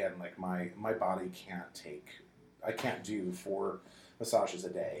 like, again, like my body I can't do 4 massages a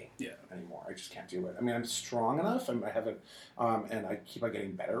day anymore. I just can't do it. I mean, I'm strong enough, and I haven't, and I keep on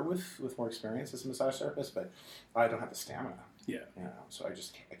getting better with more experience as a massage therapist, but I don't have the stamina. Yeah. So I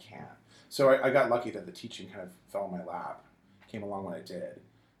can't. So I got lucky that the teaching kind of fell in my lap, came along when I did,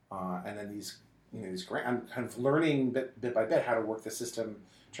 and then these grants. I'm kind of learning bit by bit how to work the system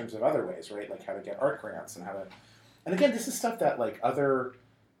in terms of other ways, right? Like how to get art grants and how to. And again, this is stuff that like other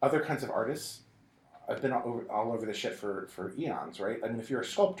kinds of artists. I've been all over this shit for eons, right? I mean, if you're a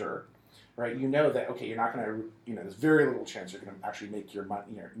sculptor, right, you know that, okay, you're not going to, there's very little chance you're going to actually make your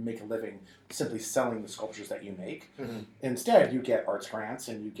money, make a living simply selling the sculptures that you make. Mm-hmm. Instead, you get arts grants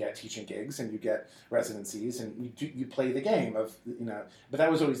and you get teaching gigs and you get residencies and you play the game of, but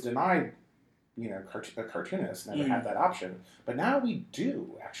that was always denied. A cartoonist never had that option, but now we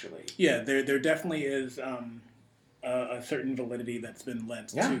do actually. Yeah, there definitely is a certain validity that's been lent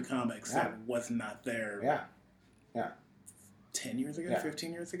to comics that was not there. 10 years ago,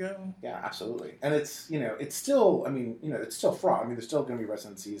 15 years ago. Yeah, absolutely. And it's it's still. I mean, it's still fraud. I mean, there's still going to be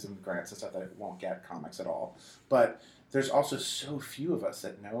residencies and grants and stuff that won't get comics at all. But there's also so few of us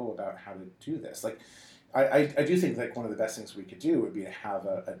that know about how to do this. Like, I do think like one of the best things we could do would be to have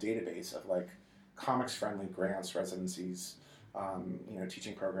a database of like comics-friendly grants, residencies,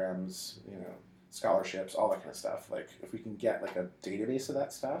 teaching programs, scholarships, all that kind of stuff. Like, if we can get like a database of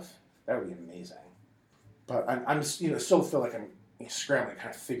that stuff, that would be amazing. But I'm still feel like I'm scrambling, kind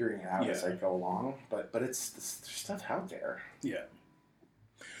of figuring it out as I go along. But there's stuff out there.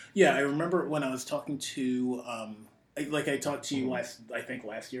 Yeah. I remember when I was talking to I talked to you last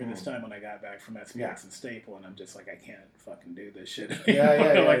year this time when I got back from SPX and Staple, and I'm just like, I can't fucking do this shit. I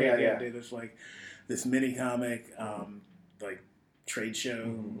can't do this this mini comic like trade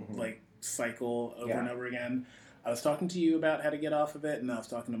show like cycle over and over again. I was talking to you about how to get off of it, and I was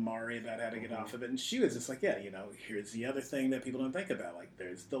talking to Mari about how to get off of it, and she was just like, here's the other thing that people don't think about. Like,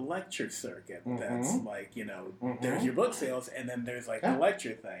 there's the lecture circuit that's like, there's your book sales, and then there's like the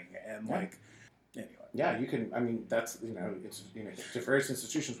lecture thing, and like, anyway. Yeah, you can, I mean, that's, it's, various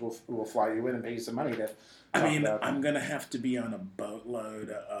institutions will fly you in and pay you some money to I'm going to have to be on a boatload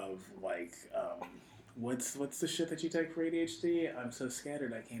of like, what's the shit that you take for ADHD? I'm so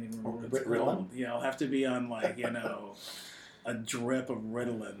scattered I can't even remember what it's called. Yeah, I'll have to be on like, a drip of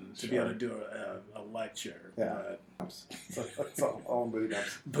Ritalin to be able to do a lecture. Yeah. That's all booty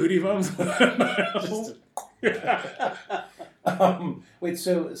bumps. Booty bumps? Wait,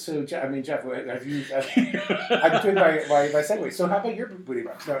 so I mean, Jeff, have you? I'm doing my segue. So, how about your booty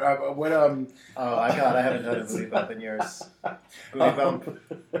bumps? No, what? Oh, I haven't done a booty bump in years. Booty bump.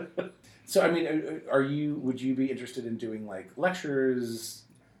 So, I mean, would you be interested in doing like lectures?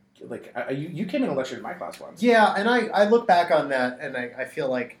 Like, you came in a lecture in my class once. Yeah, and I look back on that, and I feel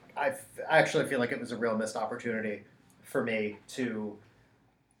like I actually feel like it was a real missed opportunity for me to.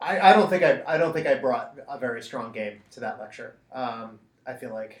 I don't think I brought a very strong game to that lecture. I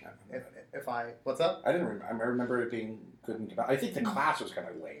feel like if I what's up? I didn't remember. I remember it being good and I think the class was kind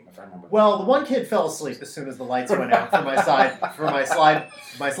of lame, if I remember. Well, the one kid fell asleep as soon as the lights went out for my slide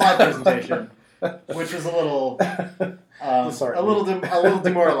presentation, which was a little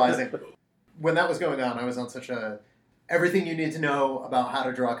demoralizing. When that was going on, I was on such a everything you need to know about how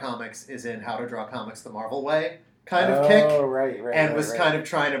to draw comics is in How to Draw Comics the Marvel Way kind of kick. Oh, right. And was kind of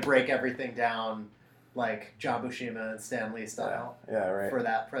trying to break everything down like John Buscema and Stan Lee style for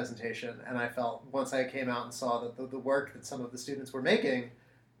that presentation. And I felt once I came out and saw that the work that some of the students were making,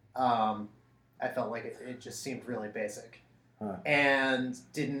 I felt like it just seemed really basic and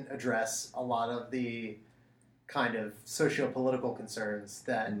didn't address a lot of the kind of socio-political concerns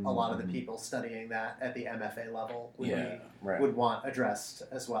that a lot of the people studying that at the MFA level would want addressed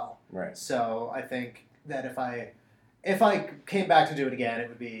as well. Right. So I think that if I came back to do it again, it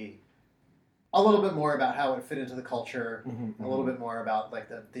would be a little bit more about how it fit into the culture, a little bit more about like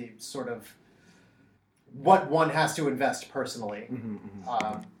the sort of what one has to invest personally,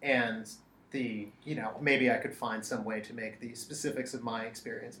 and the maybe I could find some way to make the specifics of my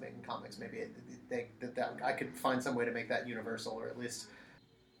experience making comics. Maybe that I could find some way to make that universal, or at least.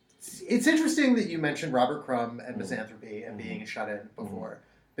 It's interesting that you mentioned Robert Crumb and misanthropy and being shut in before,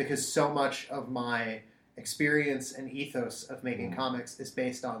 because so much of my experience and ethos of making comics is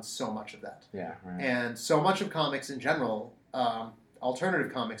based on so much of that. Yeah, right. And so much of comics in general,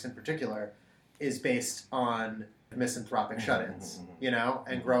 alternative comics in particular is based on misanthropic shut-ins, you know,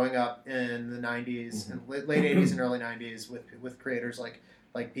 and growing up in the 90s and late 80s and early 90s with creators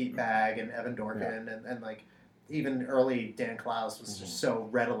like Pete Bagg and Evan Dorkin and like even early Dan Clowes was just so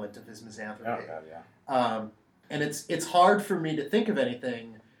redolent of his misanthropy. And it's hard for me to think of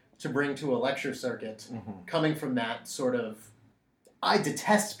anything to bring to a lecture circuit coming from that sort of, I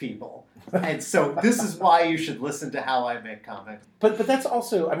detest people. And so this is why you should listen to how I make comics. But that's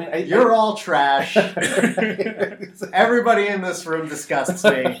also, I mean... You're all trash. Everybody in this room disgusts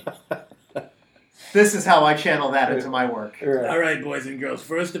me. This is how I channel that into my work. All right, boys and girls.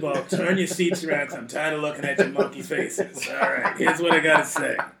 First of all, turn your seats around 'cause I'm tired of looking at your monkey faces. All right, here's what I got to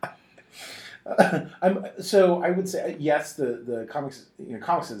say. So I would say yes. The comics,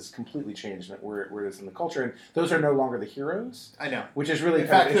 comics has completely changed where it is in the culture, and those are no longer the heroes. I know, which is really in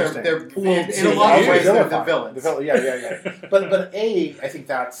kind fact, of interesting. They're in a lot of ways they're the villains. Yeah. But I think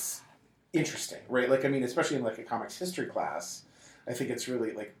that's interesting, right? Like, I mean, especially in like a comics history class, I think it's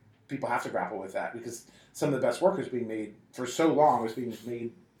really like people have to grapple with that because some of the best work is being made for so long was being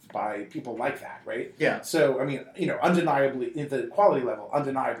made by people like that, right? Yeah. So, I mean, undeniably, the quality level,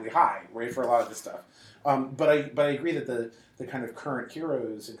 undeniably high, right, for a lot of this stuff. But I agree that the kind of current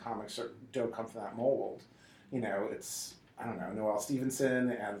heroes in comics don't come from that mold. It's, I don't know, Noelle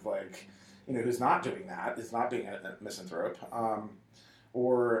Stevenson and, like, who's not doing that, is not being a misanthrope.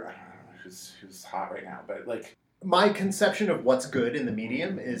 Or, I don't know, who's hot right now, but, like... My conception of what's good in the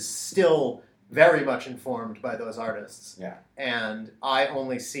medium is still... very much informed by those artists. Yeah. And I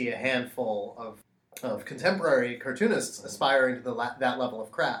only see a handful of contemporary cartoonists aspiring to that level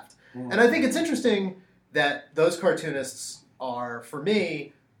of craft. And I think it's interesting that those cartoonists are, for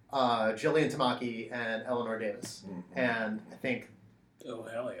me, Jillian Tamaki and Eleanor Davis. And I think... Oh,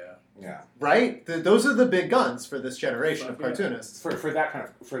 hell yeah. Yeah. Right? Those are the big guns for this generation of cartoonists. For that kind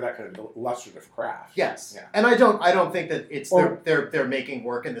of illustrative craft. Yes. Yeah. And I don't think that it's they're making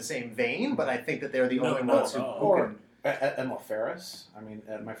work in the same vein, but I think that they're the only ones who can... Emma Ferris. I mean,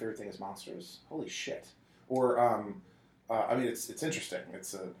 my favorite thing is Monsters. Holy shit. Or, I mean, it's interesting.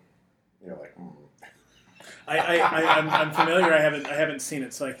 It's like... I'm familiar. I haven't seen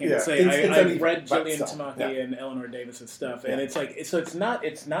it, so I can't say. I've read Jillian Tamaki and Eleanor Davis's stuff, and it's like it's not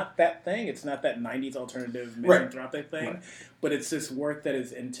that thing. It's not that '90s alternative misanthropic thing, but it's this work that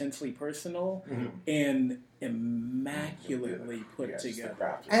is intensely personal and immaculately put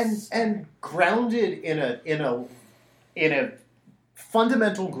together, and grounded in a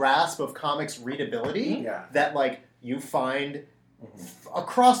fundamental grasp of comics readability that like you find.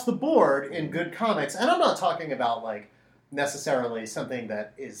 Across the board in good comics, and I'm not talking about like necessarily something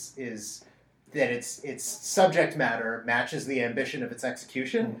that is that its subject matter matches the ambition of its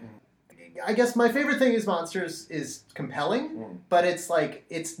execution. I guess my favorite thing is Monsters is compelling, but it's like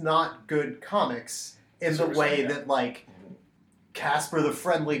it's not good comics in the way that like Casper the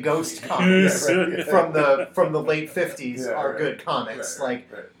Friendly Ghost comics from the late 50s are good comics,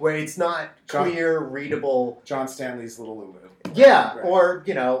 where it's not clear, readable. John Stanley's Little Lulu. Yeah, or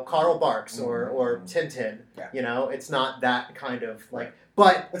Karl Barks or Tintin. Yeah. It's not that kind of like.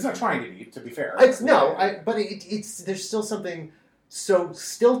 But it's not trying to be. To be fair, but it's there's still something so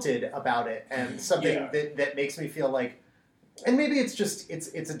stilted about it, and something that makes me feel like, and maybe it's just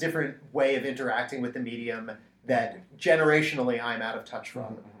it's a different way of interacting with the medium that generationally I'm out of touch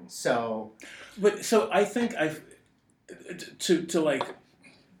from. So I think I've to like.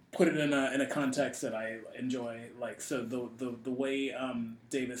 Put it in a context that I enjoy, like so the way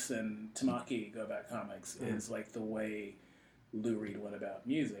Davis and Tamaki go about comics is like the way Lou Reed went about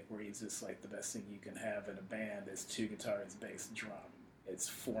music, where he's just like the best thing you can have in a band is 2 guitars, bass, drum. It's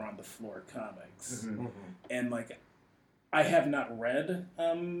 4 on the floor comics, and like I have not read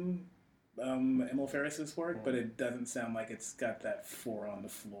Emil Ferris's work, but it doesn't sound like it's got that 4 on the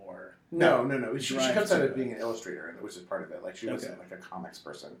floor. No. She comes out of being an illustrator, which is part of it. Like she wasn't like a comics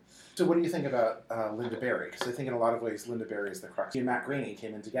person. So what do you think about Linda Berry? Because I think in a lot of ways Linda Berry is the crux. She and Matt Groening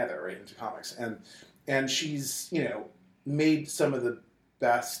came in together right into comics, and she's made some of the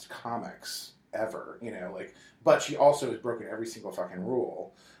best comics ever. But she also has broken every single fucking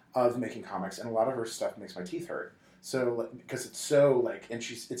rule of making comics, and a lot of her stuff makes my teeth hurt. So, because it's so, like, and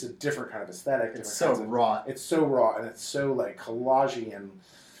it's a different kind of aesthetic. It's so raw. It's so raw, and it's so, like, collagey and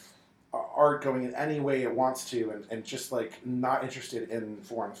art going in any way it wants to, and just, like, not interested in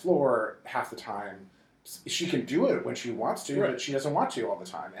 4 on the floor half the time. She can do it when she wants to, but she doesn't want to all the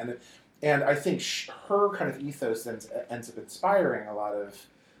time. And I think her kind of ethos then ends up inspiring a lot of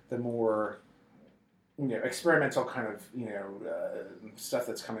the more experimental kind of stuff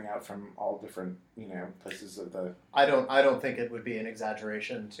that's coming out from all different places of the. I don't think it would be an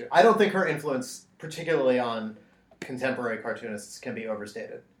exaggeration to. I don't think her influence, particularly on contemporary cartoonists, can be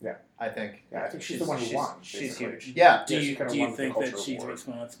overstated. Yeah, I think. Yeah, I think she's the one who won. She's huge. Yeah. Do you think that she's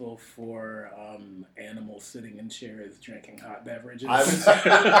responsible for animals sitting in chairs drinking hot beverages? I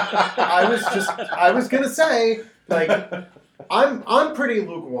was gonna say, like, I'm pretty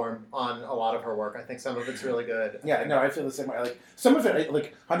lukewarm on a lot of her work. I think some of it's really good. Yeah, no, I feel the same way. Like some of it,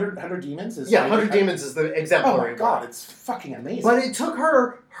 like 100 Demons is. Yeah, 100 Demons is the exemplary. Oh my god, it's fucking amazing. But it took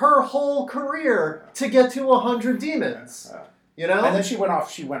her whole career to get to 100 Demons. And then she went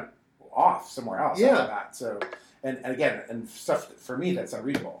off somewhere else after that. So, and again, and stuff for me that's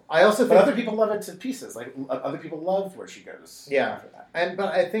unreadable. I also think other people love it to pieces. Like other people love where she goes. Yeah, after that.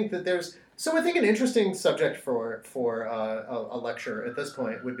 But I think that there's. So I think an interesting subject for a lecture at this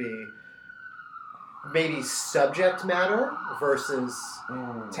point would be maybe subject matter versus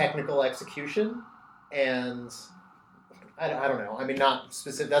technical execution, and I don't know. I mean, not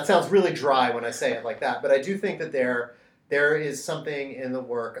specific. That sounds really dry when I say it like that, but I do think that there is something in the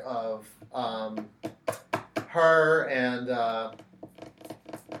work of her and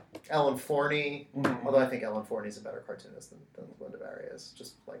Ellen Forney, although I think Ellen Forney is a better cartoonist than Linda Barry is.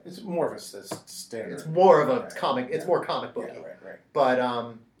 Just like it's more of a standard. It's more of a comic. It's more comic booky. Yeah, right. But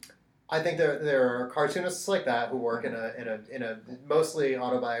I think there are cartoonists like that who work in a mostly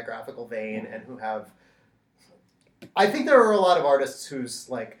autobiographical vein and who have. I think there are a lot of artists whose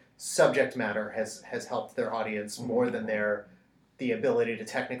like subject matter has helped their audience more than the ability to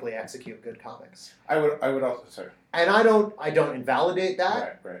technically execute good comics. I would also sorry. And I don't invalidate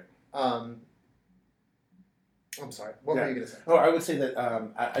that. Right. I'm sorry. What were you going to say? Oh, I would say that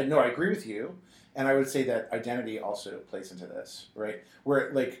I agree with you, and I would say that identity also plays into this, right?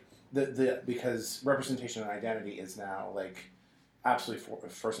 Where like the because representation and identity is now like absolutely at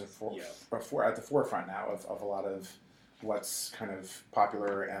the forefront now of a lot of what's kind of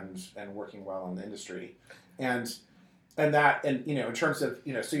popular and working well in the industry, and in terms of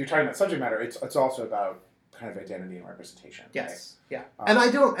so you're talking about subject matter, it's also about kind of identity and representation. Yes, right?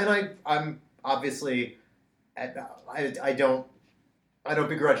 Yeah, I'm obviously I don't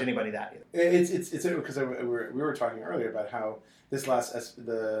begrudge anybody that either. It's because we were talking earlier about how this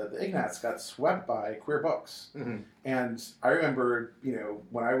the Ignatz got swept by queer books, and I remember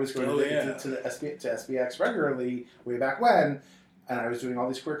when I was going to SBX regularly way back when, and I was doing all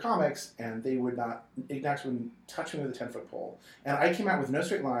these queer comics, and Ignatz wouldn't touch me with a 10-foot pole, and I came out with No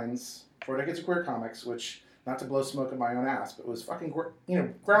Straight Lines, 4 decades of queer comics, which not to blow smoke in my own ass, but it was fucking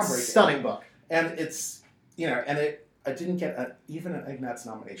groundbreaking, stunning book, and it's I didn't get even an Ignatz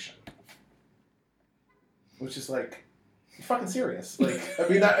nomination, which is like, you're fucking serious. Like,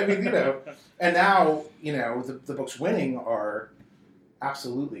 and now the books winning are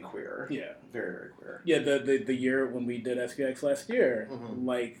absolutely queer. Yeah, very very queer. Yeah, the year when we did SPX last year,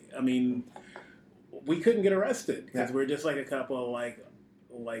 we couldn't get arrested because we're just like a couple of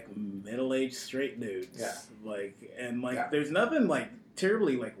like middle-aged straight dudes. Yeah. There's nothing like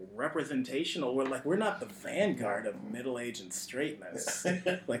terribly like representational. We're not the vanguard of middle age and straightness.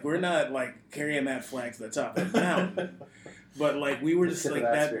 Like we're not like carrying that flag to the top of the mountain. But like we were just like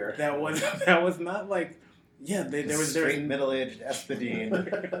that. That was not like there was middle-aged espadine.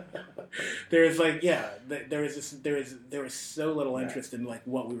 There was so little interest in like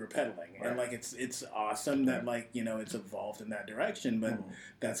what we were peddling, and like it's awesome that like it's evolved in that direction, but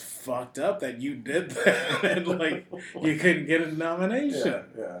that's fucked up that you did that and like you couldn't get a nomination.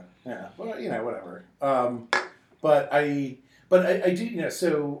 Yeah. Well, whatever. But I do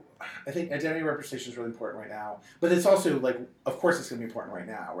so I think identity representation is really important right now, but it's also like of course it's going to be important right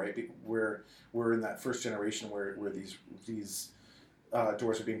now, right? We're in that first generation where these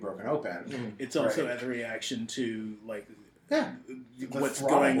doors are being broken open. It's also as a reaction to like what's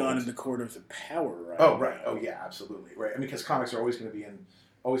going on in the corridors of power, right? Oh, right. Oh, yeah, absolutely, right. I mean, because comics are always going to be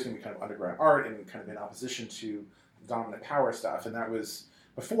kind of underground art and kind of in opposition to dominant power stuff. And that was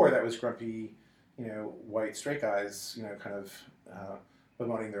grumpy, white straight guys, kind of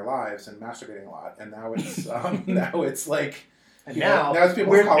bemoaning their lives and masturbating a lot. And now it's like. And now it's people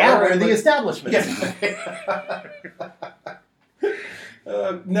we're the establishment. Yes.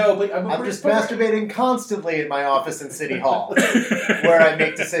 No, but I'm just masturbating constantly in my office in City Hall, where I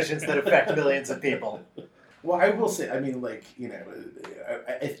make decisions that affect millions of people. Well, I will say, I mean, like,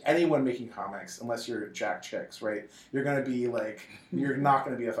 if anyone making comics, unless you're Jack Chicks, right, you're going to be like, you're not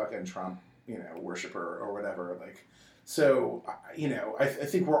going to be a fucking Trump, worshiper or whatever, like. So, I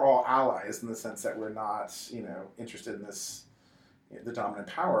think we're all allies in the sense that we're not, interested in this. The dominant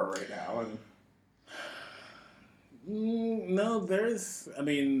power right now, and No, there's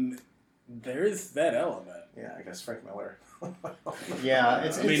that element. Yeah, I guess Frank Miller.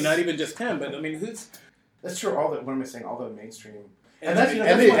 Yeah, I mean, not even just him, but I mean, who's... That's true. What am I saying? All the mainstream...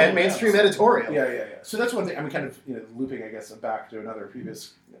 And mainstream editorial. Yeah. So that's one thing. I'm kind of looping, I guess, back to another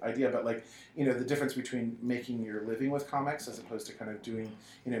previous idea, but like the difference between making your living with comics as opposed to kind of doing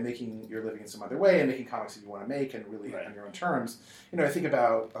making your living in some other way and making comics that you want to make and really on your own terms. I think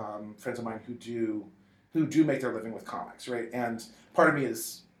about friends of mine who do make their living with comics, right? And part of me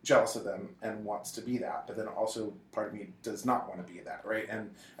is jealous of them and wants to be that, but then also part of me does not want to be that, right?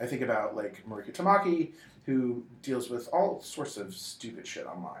 And I think about like Mariko Tamaki, who deals with all sorts of stupid shit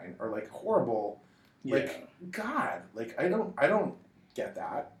online, or like horrible, like God, like I don't get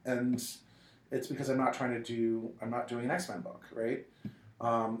that, and it's because I'm not doing an X-Men book, right?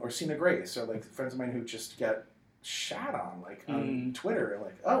 Or Sina Grace, or like friends of mine who just get shat on, like on Twitter,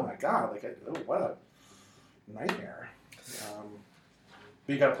 like oh my God, like what a nightmare.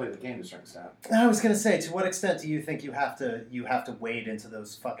 But you got to play the game to a certain extent. I was going to say, to what extent do you think you have to wade into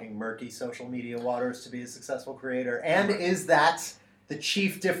those fucking murky social media waters to be a successful creator? And is that the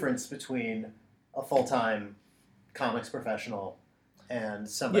chief difference between a full-time comics professional and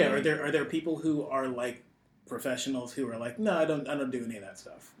somebody? Yeah, are there people who are like professionals who are like, no, I don't do any of that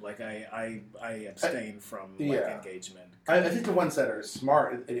stuff. Like I abstain from engagement. I think the ones that are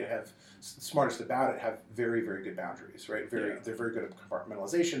smart smartest about it have very, very good boundaries, right? They're very good at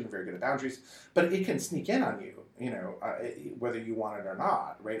compartmentalization, very good at boundaries, but it can sneak in on you, whether you want it or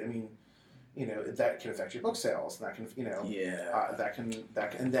not, right? I mean, that can affect your book sales, and that can,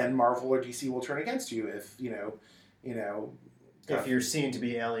 and then Marvel or DC will turn against you if if you're seen to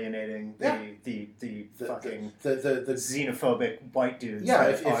be alienating the fucking xenophobic white dudes. Yeah,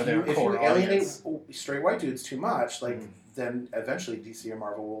 if you alienate straight white dudes too much, like then eventually DC or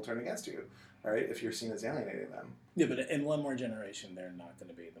Marvel will turn against you, right? If you're seen as alienating them. Yeah, but in one more generation, they're not going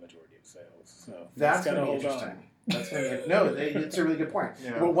to be the majority of sales. So that's going to be interesting. It's a really good point.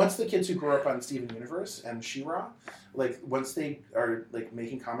 Yeah. Well, once the kids who grew up on Steven Universe and She-Ra, like once they are like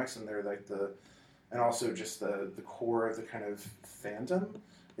making comics and they're like and also just the core of the kind of fandom,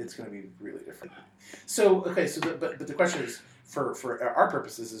 it's going to be really different. So but the question is, for our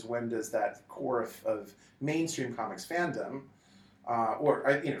purposes, is when does that core of mainstream comics fandom,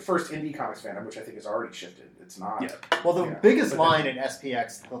 first indie comics fandom, which I think has already shifted. It's not. Yeah. Well, the biggest line in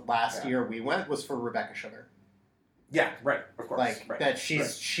SPX the last year we went was for Rebecca Sugar. Yeah, right. Of course, like that. She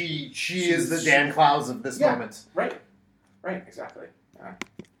is the Dan Clowes of this moment. Right. Exactly. Yeah.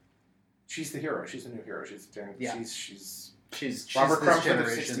 She's the hero. She's the new hero. She's Robert Crumb for the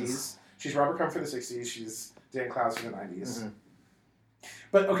 60s. She's Robert Crumb for the 60s. She's Dan Clowes for the 90s. Mm-hmm.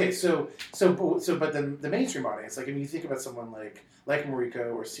 But okay, but then the mainstream audience, like I mean, you think about someone like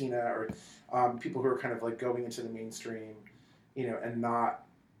Mariko or Sina or people who are kind of like going into the mainstream, and not,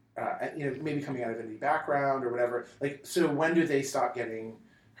 maybe coming out of indie background or whatever. Like, so when do they stop getting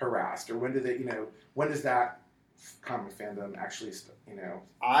harassed, or when do they, when does that comic fandom actually,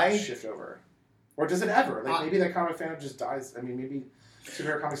 shift over, or does it ever? Like maybe that comic fandom just dies. I mean, maybe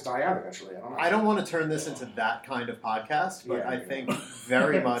superhero comics die out eventually. I don't know. I don't want to turn this into that kind of podcast, but I think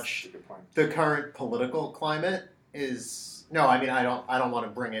very much the current political climate is. No, I mean I don't want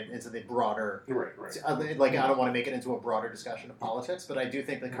to bring it into the broader. Right. Like I don't want to make it into a broader discussion of politics, but I do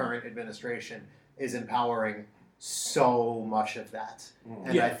think the current administration is empowering so much of that,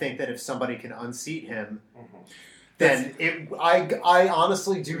 and I think that if somebody can unseat him, then I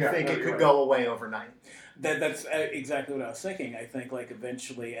honestly do think it could go away overnight. That's exactly what I was thinking. I think like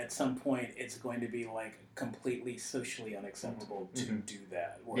eventually at some point it's going to be like completely socially unacceptable to do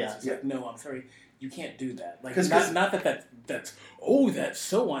that. It's like, no, I'm sorry, you can't do that. Like not that's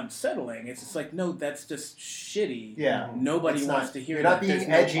so unsettling. It's just like, no, that's just shitty. Yeah. Nobody wants to hear that. You're not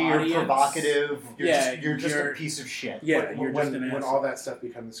being edgy or provocative. You're just a piece of shit. Yeah, when all that stuff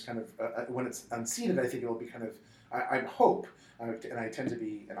becomes kind of when it's unseated, I think it will be kind of I hope. And I tend to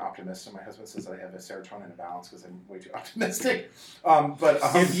be an optimist, and my husband says that I have a serotonin imbalance because I'm way too optimistic. But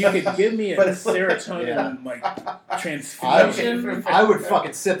if you could give me a serotonin transfusion, I would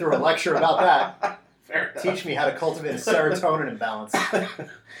fucking sit through a lecture about that. Teach me how to cultivate a serotonin imbalance.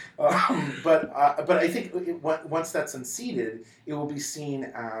 But I think once that's unseated, it will be seen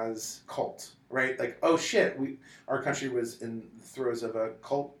as cult, right? Like, oh shit, our country was in the throes of a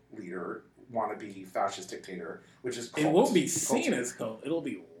cult leader. Wannabe fascist dictator, which is cult. It won't be seen as cult. It'll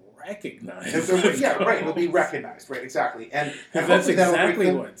be recognized. It'll be recognized. Right, exactly. And that's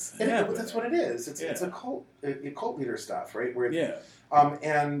exactly what's happening. That's what it is. It's a cult leader stuff, right? Where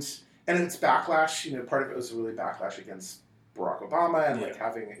and it's backlash. Part of it was really backlash against Barack Obama and like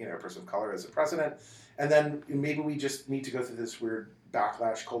having a person of color as a president. and then maybe we just need to go through this weird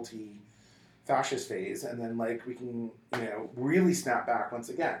backlash, culty, fascist phase, and then like we can really snap back once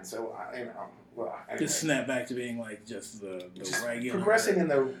again. So anyway. Just snap back to being like just the regular progressing in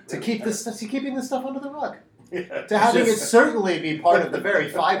the keeping this stuff under the rug. Yeah. To having it certainly be part of the very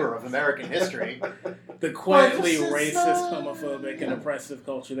fiber of American history. The quietly racist, homophobic, and oppressive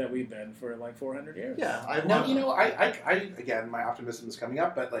culture that we've been for like 400 years. Yeah. I again, my optimism is coming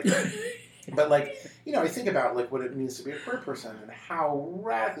up, but like, I think about like what it means to be a queer person and how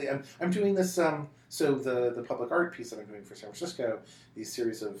radically I'm doing this. So the public art piece that I'm doing for San Francisco, these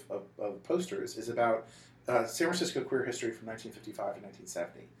series of posters, is about San Francisco queer history from 1955 to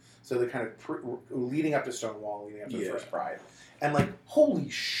 1970. So the kind of leading up to Stonewall, leading up to the First Pride, and like holy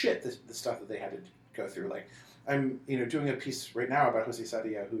shit, the stuff that they had to go through. Like I'm doing a piece right now about Jose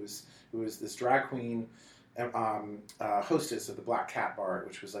Sadia, who is this drag queen hostess of the Black Cat Bar,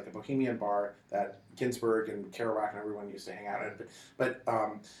 which was like a bohemian bar that Ginsberg and Kerouac and everyone used to hang out in. But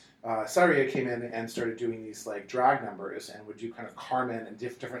Saria came in and started doing these like drag numbers and would do kind of Carmen and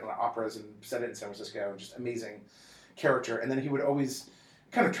different operas and set it in San Francisco. Just amazing character. And then he would always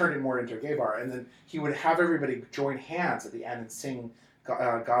kind of turn it more into a gay bar. And then he would have everybody join hands at the end and sing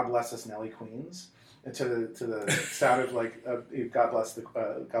God Bless Us Nelly Queens. And to the sound of like God bless the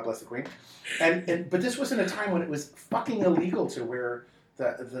Queen, but this was in a time when it was fucking illegal to wear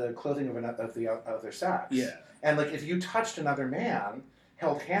the clothing of the other sex. Yeah. And like if you touched another man,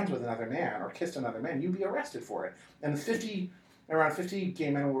 held hands with another man, or kissed another man, you'd be arrested for it. And around 50 gay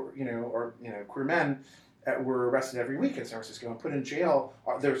men or queer men were arrested every week in San Francisco and put in jail.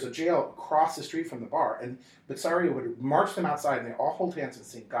 There was a jail across the street from the bar, but Saria would march them outside and they all hold hands and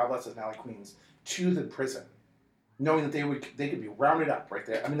sing God Bless Us Nelly Queens to the prison, knowing that they could be rounded up right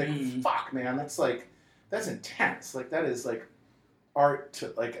there. I mean, like, fuck, man, that's intense. Like, that is like art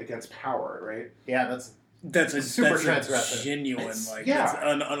to like against power, right? Yeah, that's super transgressive. Genuine, that's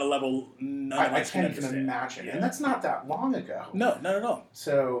on a level I can't even imagine, and that's not that long ago. No, not at all.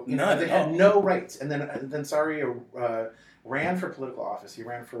 So they had no rights, and then Saria ran for political office. He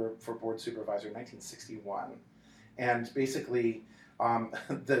ran for board supervisor in 1961, and basically.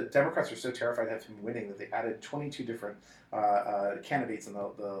 The Democrats were so terrified of him winning that they added 22 different candidates in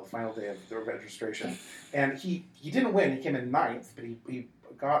the final day of the registration. And he didn't win. He came in ninth, but he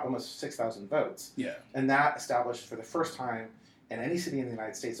got almost 6,000 votes. Yeah. And that established for the first time in any city in the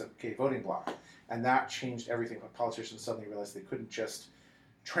United States a gay voting bloc. And that changed everything. But politicians suddenly realized they couldn't just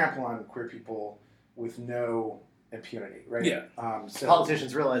trample on queer people with no impunity, right? Yeah. So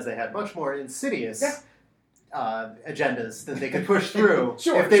politicians realized they had much more insidious agendas that they could push through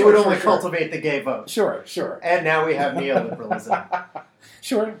if they would only cultivate the gay vote. Sure. And now we have neoliberalism.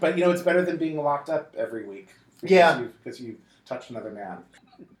 Sure, but it's better than being locked up every week. Because you touched another man.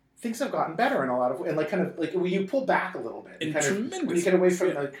 Things have gotten better in a lot of ways, and like kind of like when you pull back a little bit, when you get away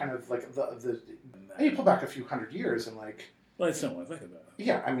from the kind of like the you pull back a few hundred years and like. Well, that's not what I think about.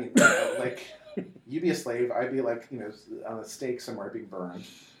 Yeah, I mean, like you'd be a slave, I'd be like on a stake somewhere being burned.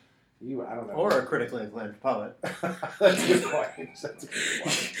 I don't know. Or a critically acclaimed poet. That's a good point.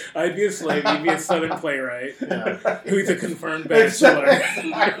 I'd be a slave, you'd be a Southern playwright who's a confirmed bachelor.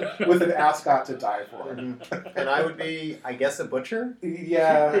 With an ascot to die for. Mm-hmm. And I would be, I guess, a butcher?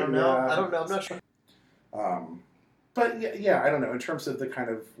 Yeah. I don't know. I'm not sure. But I don't know. In terms of the kind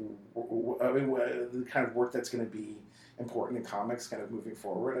of, the kind of work that's going to be important in comics kind of moving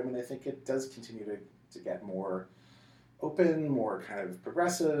forward, I mean, I think it does continue to get more open, more kind of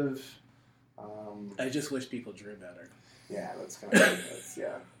progressive. I just wish people drew better. Yeah, that's kind of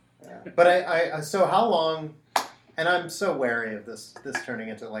yeah. But I so how long? And I'm so wary of this turning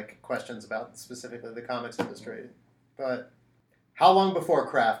into like questions about specifically the comics industry. But how long before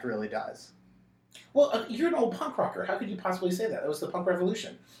craft really dies? Well, you're an old punk rocker. How could you possibly say that? That was the punk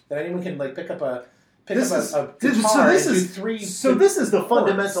revolution. That anyone can like pick up a guitar and do three. So this is the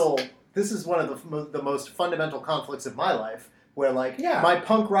fundamental. This is one of the most fundamental conflicts of my life, where like my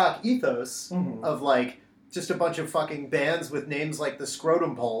punk rock ethos of like just a bunch of fucking bands with names like the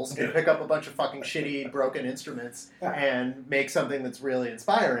Scrotum Poles can pick up a bunch of fucking shitty broken instruments and make something that's really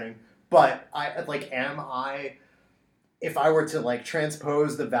inspiring. But if I were to like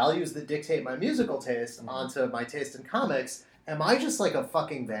transpose the values that dictate my musical taste onto my taste in comics, am I just like a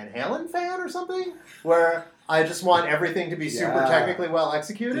fucking Van Halen fan or something? Where I just want everything to be super technically well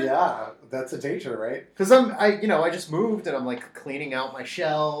executed? Yeah, that's a danger, right? Because I just moved and I'm like cleaning out my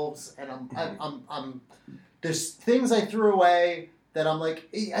shelves and I'm there's things I threw away that I'm like,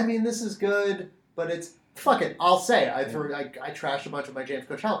 I mean, this is good, but it's fuck it. I'll say I trashed a bunch of my James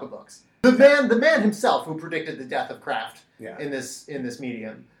Kochalka books. The man himself who predicted the death of craft in this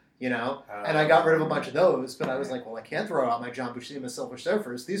medium. you know? And I got rid of a bunch of those, but I was like, well, I can't throw out my John Buscema Silver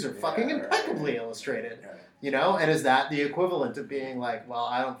Surfers. These are fucking impeccably illustrated, you know? And is that the equivalent of being like, well,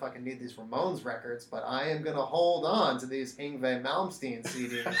 I don't fucking need these Ramones records, but I am going to hold on to these Yngwie Malmsteen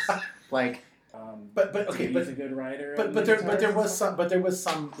CDs. Like... but okay, he's a good writer. But there was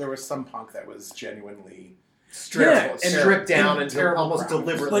some punk that was genuinely stripped down and almost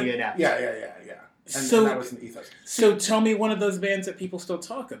deliberately inept. Yeah. And that was an ethos. So tell me one of those bands that people still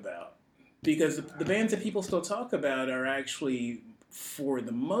talk about, because the bands that people still talk about are actually, for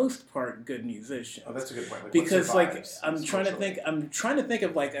the most part, good musicians. Oh, that's a good point. Like, because I'm trying to think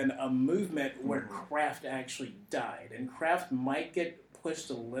of like a movement where craft actually died, and craft might get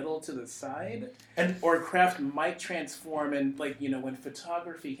pushed a little to the side, or craft might transform, and like, you know, when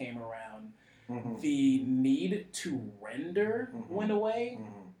photography came around, the need to render went away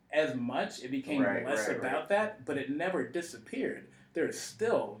as much. It became less about that, but it never disappeared. There's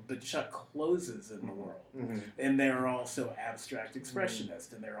still the Chuck Closes in the world, and they're also abstract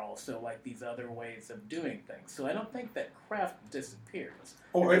expressionists, and they're also like these other ways of doing things. So I don't think that craft disappears.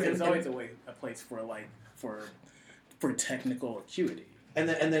 There's always a place for technical acuity. And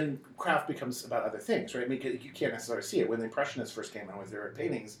then craft becomes about other things, right? I mean, you can't necessarily see it. When the Impressionists first came out with their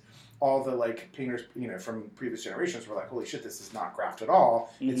paintings, all the like painters, you know, from previous generations were like, "Holy shit, this is not craft at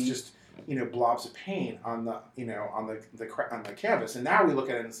all. It's just, you know, blobs of paint on the, you know, on the canvas." And now we look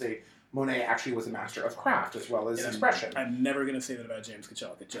at it and say, Monet actually was a master of craft as well as expression. I'm never going to say that about James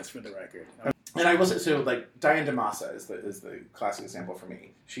Kachalka, just for the record. And I will say, so like Diane DeMassa is the classic example for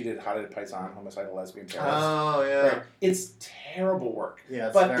me. She did Hot Headed Paisan, Homicidal Lesbian Terrorist. Oh yeah, right? It's terrible work. Yeah,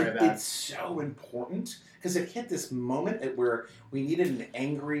 it's but very bad. It's so important because it hit this moment where we needed an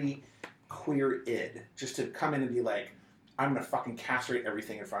angry queer id just to come in and be like, I'm gonna fucking castrate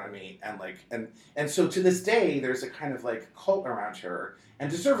everything in front of me, and like and so to this day there's a kind of like cult around her,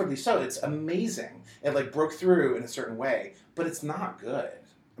 and deservedly so. It's amazing. It like broke through in a certain way, but it's not good.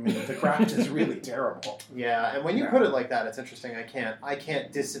 I mean, the craft is really terrible. Yeah, and when you put it like that, it's interesting. I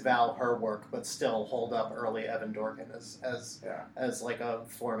can't disavow her work, but still hold up early Evan Dorkin as like a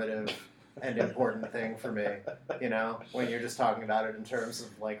formative and important thing for me. You know, when you're just talking about it in terms of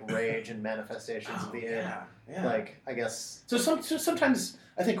like rage and manifestations of the id. Yeah. Like, I guess. So sometimes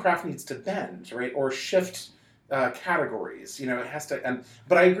I think craft needs to bend, right, or shift categories. You know, it has to.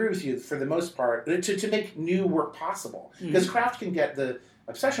 But I agree with you for the most part to make new work possible, because craft can get the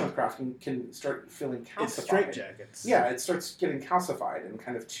obsession with craft can start feeling calcified. It's straitjackets. Yeah, it starts getting calcified and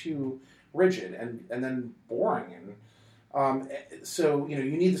kind of too rigid and then boring. And so, you know,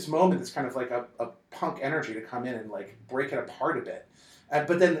 you need this moment that's kind of like a punk energy to come in and like break it apart a bit.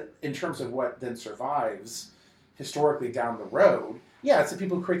 But then in terms of what then survives historically down the road, it's the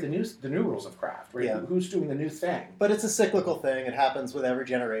people who create the new rules of craft, right? Yeah. Who's doing the new thing? But it's a cyclical thing. It happens with every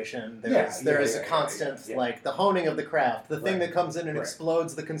generation. There is a constant, like, the honing of the craft, the thing that comes in and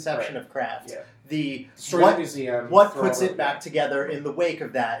explodes the conception of craft. Yeah. The what puts it back together in the wake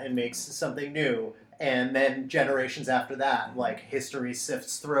of that and makes something new. And then generations after that, like, history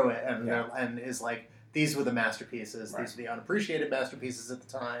sifts through it and is like, these were the masterpieces. These were the unappreciated masterpieces at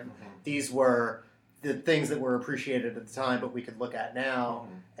the time. These were the things that were appreciated at the time, but we could look at now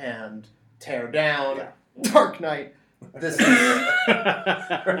and tear down. Yeah. Dark Knight. This is...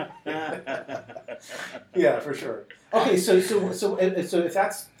 Yeah, for sure. Okay, so if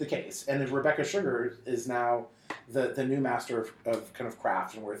that's the case, and if Rebecca Sugar is now the new master of kind of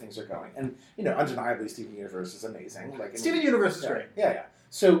craft and where things are going, and you know, undeniably Steven Universe is amazing. Like Steven Universe is great. Yeah.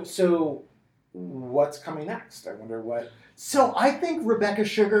 So what's coming next? I wonder what. So I think Rebecca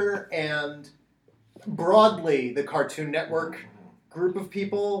Sugar and broadly the Cartoon Network group of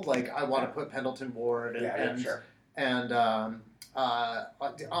people, like I want to put Pendleton Ward and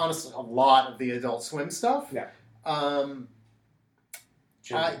honestly a lot of the Adult Swim stuff. Yeah.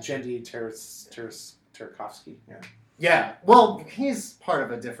 Jendi Tarakovsky. Yeah. Yeah. Well, he's part of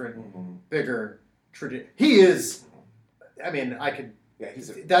a different, bigger tradition. He is. I mean, I could. Yeah,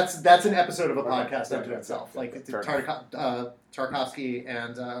 that's an episode of a podcast unto itself. Like Tarkovsky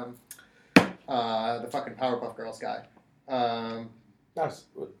and the fucking Powerpuff Girls guy. That's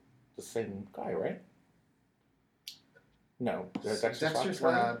the same guy, right? No, Dexter's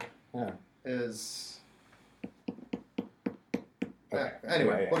Lab is. Okay.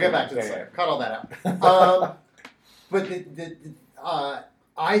 Anyway, we'll get back to this later. Cut all that out. But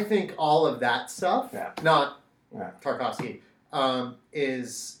I think all of that stuff, not Tarkovsky,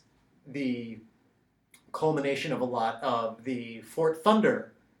 is the culmination of a lot of the Fort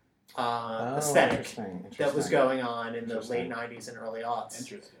Thunder aesthetic that was going on in the late 90s and early aughts.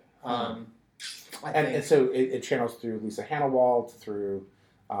 Interesting. And so it channels through Lisa Hannawald, through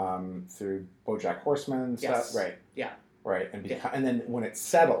through BoJack Horseman and stuff. Right. Yeah. Right. And then when it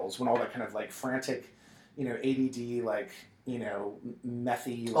settles, when all that kind of like frantic, ADD, like,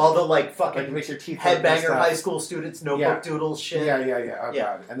 methy. Like, all the like fucking like makes your teeth headbanger high school students, notebook doodles shit. Yeah. Oh,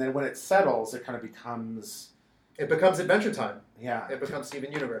 God. And then when it settles, it kind of becomes... It becomes Adventure Time. Yeah. It becomes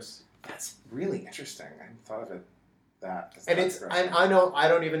Steven Universe. That's really interesting. I hadn't thought of it that. And I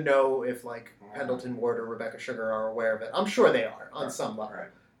don't even know if like Pendleton Ward or Rebecca Sugar are aware of it. I'm sure they are on some level.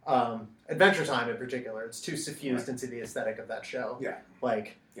 Right. Adventure Time in particular, it's too suffused into the aesthetic of that show. Yeah.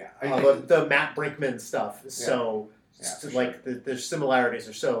 Like, the Matt Brinkman stuff is the similarities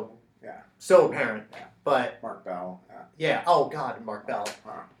are so apparent. Yeah. But Mark Bell. Yeah. Oh God, Mark Bell.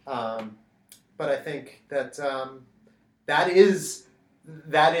 But I think that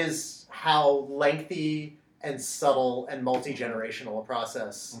that is how lengthy and subtle and multi-generational a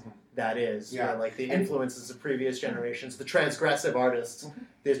process that is. Yeah. Where, like the influences of previous generations, the transgressive artists,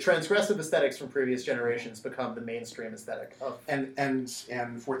 the transgressive aesthetics from previous generations become the mainstream aesthetic of. And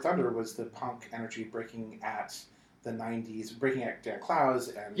Fort Thunder was the punk energy breaking at the 90s, breaking at Dan Clowes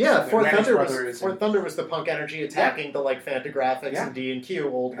and Fort Thunder was the punk energy attacking the like Fantagraphics and D&Q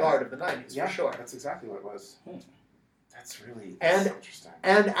old guard of the 90s, for sure. That's exactly what it was. That's really so interesting.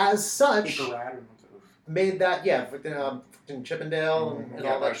 And as such, made that, in Chippendale and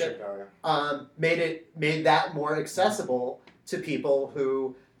all that shit, made that more accessible to people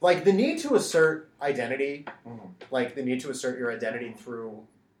who, like, the need to assert identity, like the need to assert your identity through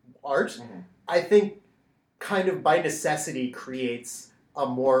art, I think kind of by necessity creates a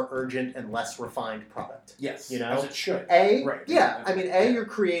more urgent and less refined product. Yes, as it should. You're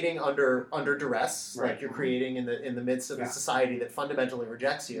creating under duress, like you're creating in the midst of a society that fundamentally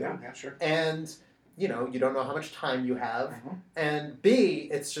rejects you. Yeah, sure. And you don't know how much time you have, and B,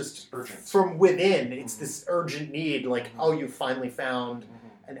 it's just urgent from within. It's this urgent need, like you finally found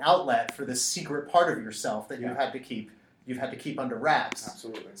an outlet for this secret part of yourself that you've had to keep under wraps.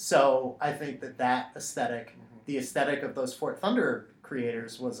 Absolutely. So I think that aesthetic, the aesthetic of those Fort Thunder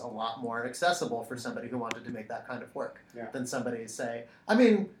creators, was a lot more accessible for somebody who wanted to make that kind of work than somebody say, I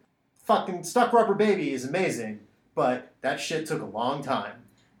mean, fucking Stuck Rubber Baby is amazing, but that shit took a long time.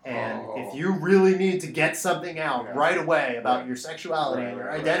 And if you really need to get something out right away about your sexuality and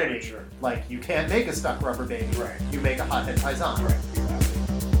your identity, like you can't make a Stuck Rubber Baby. Right. You make a Hothead Paisan. Right.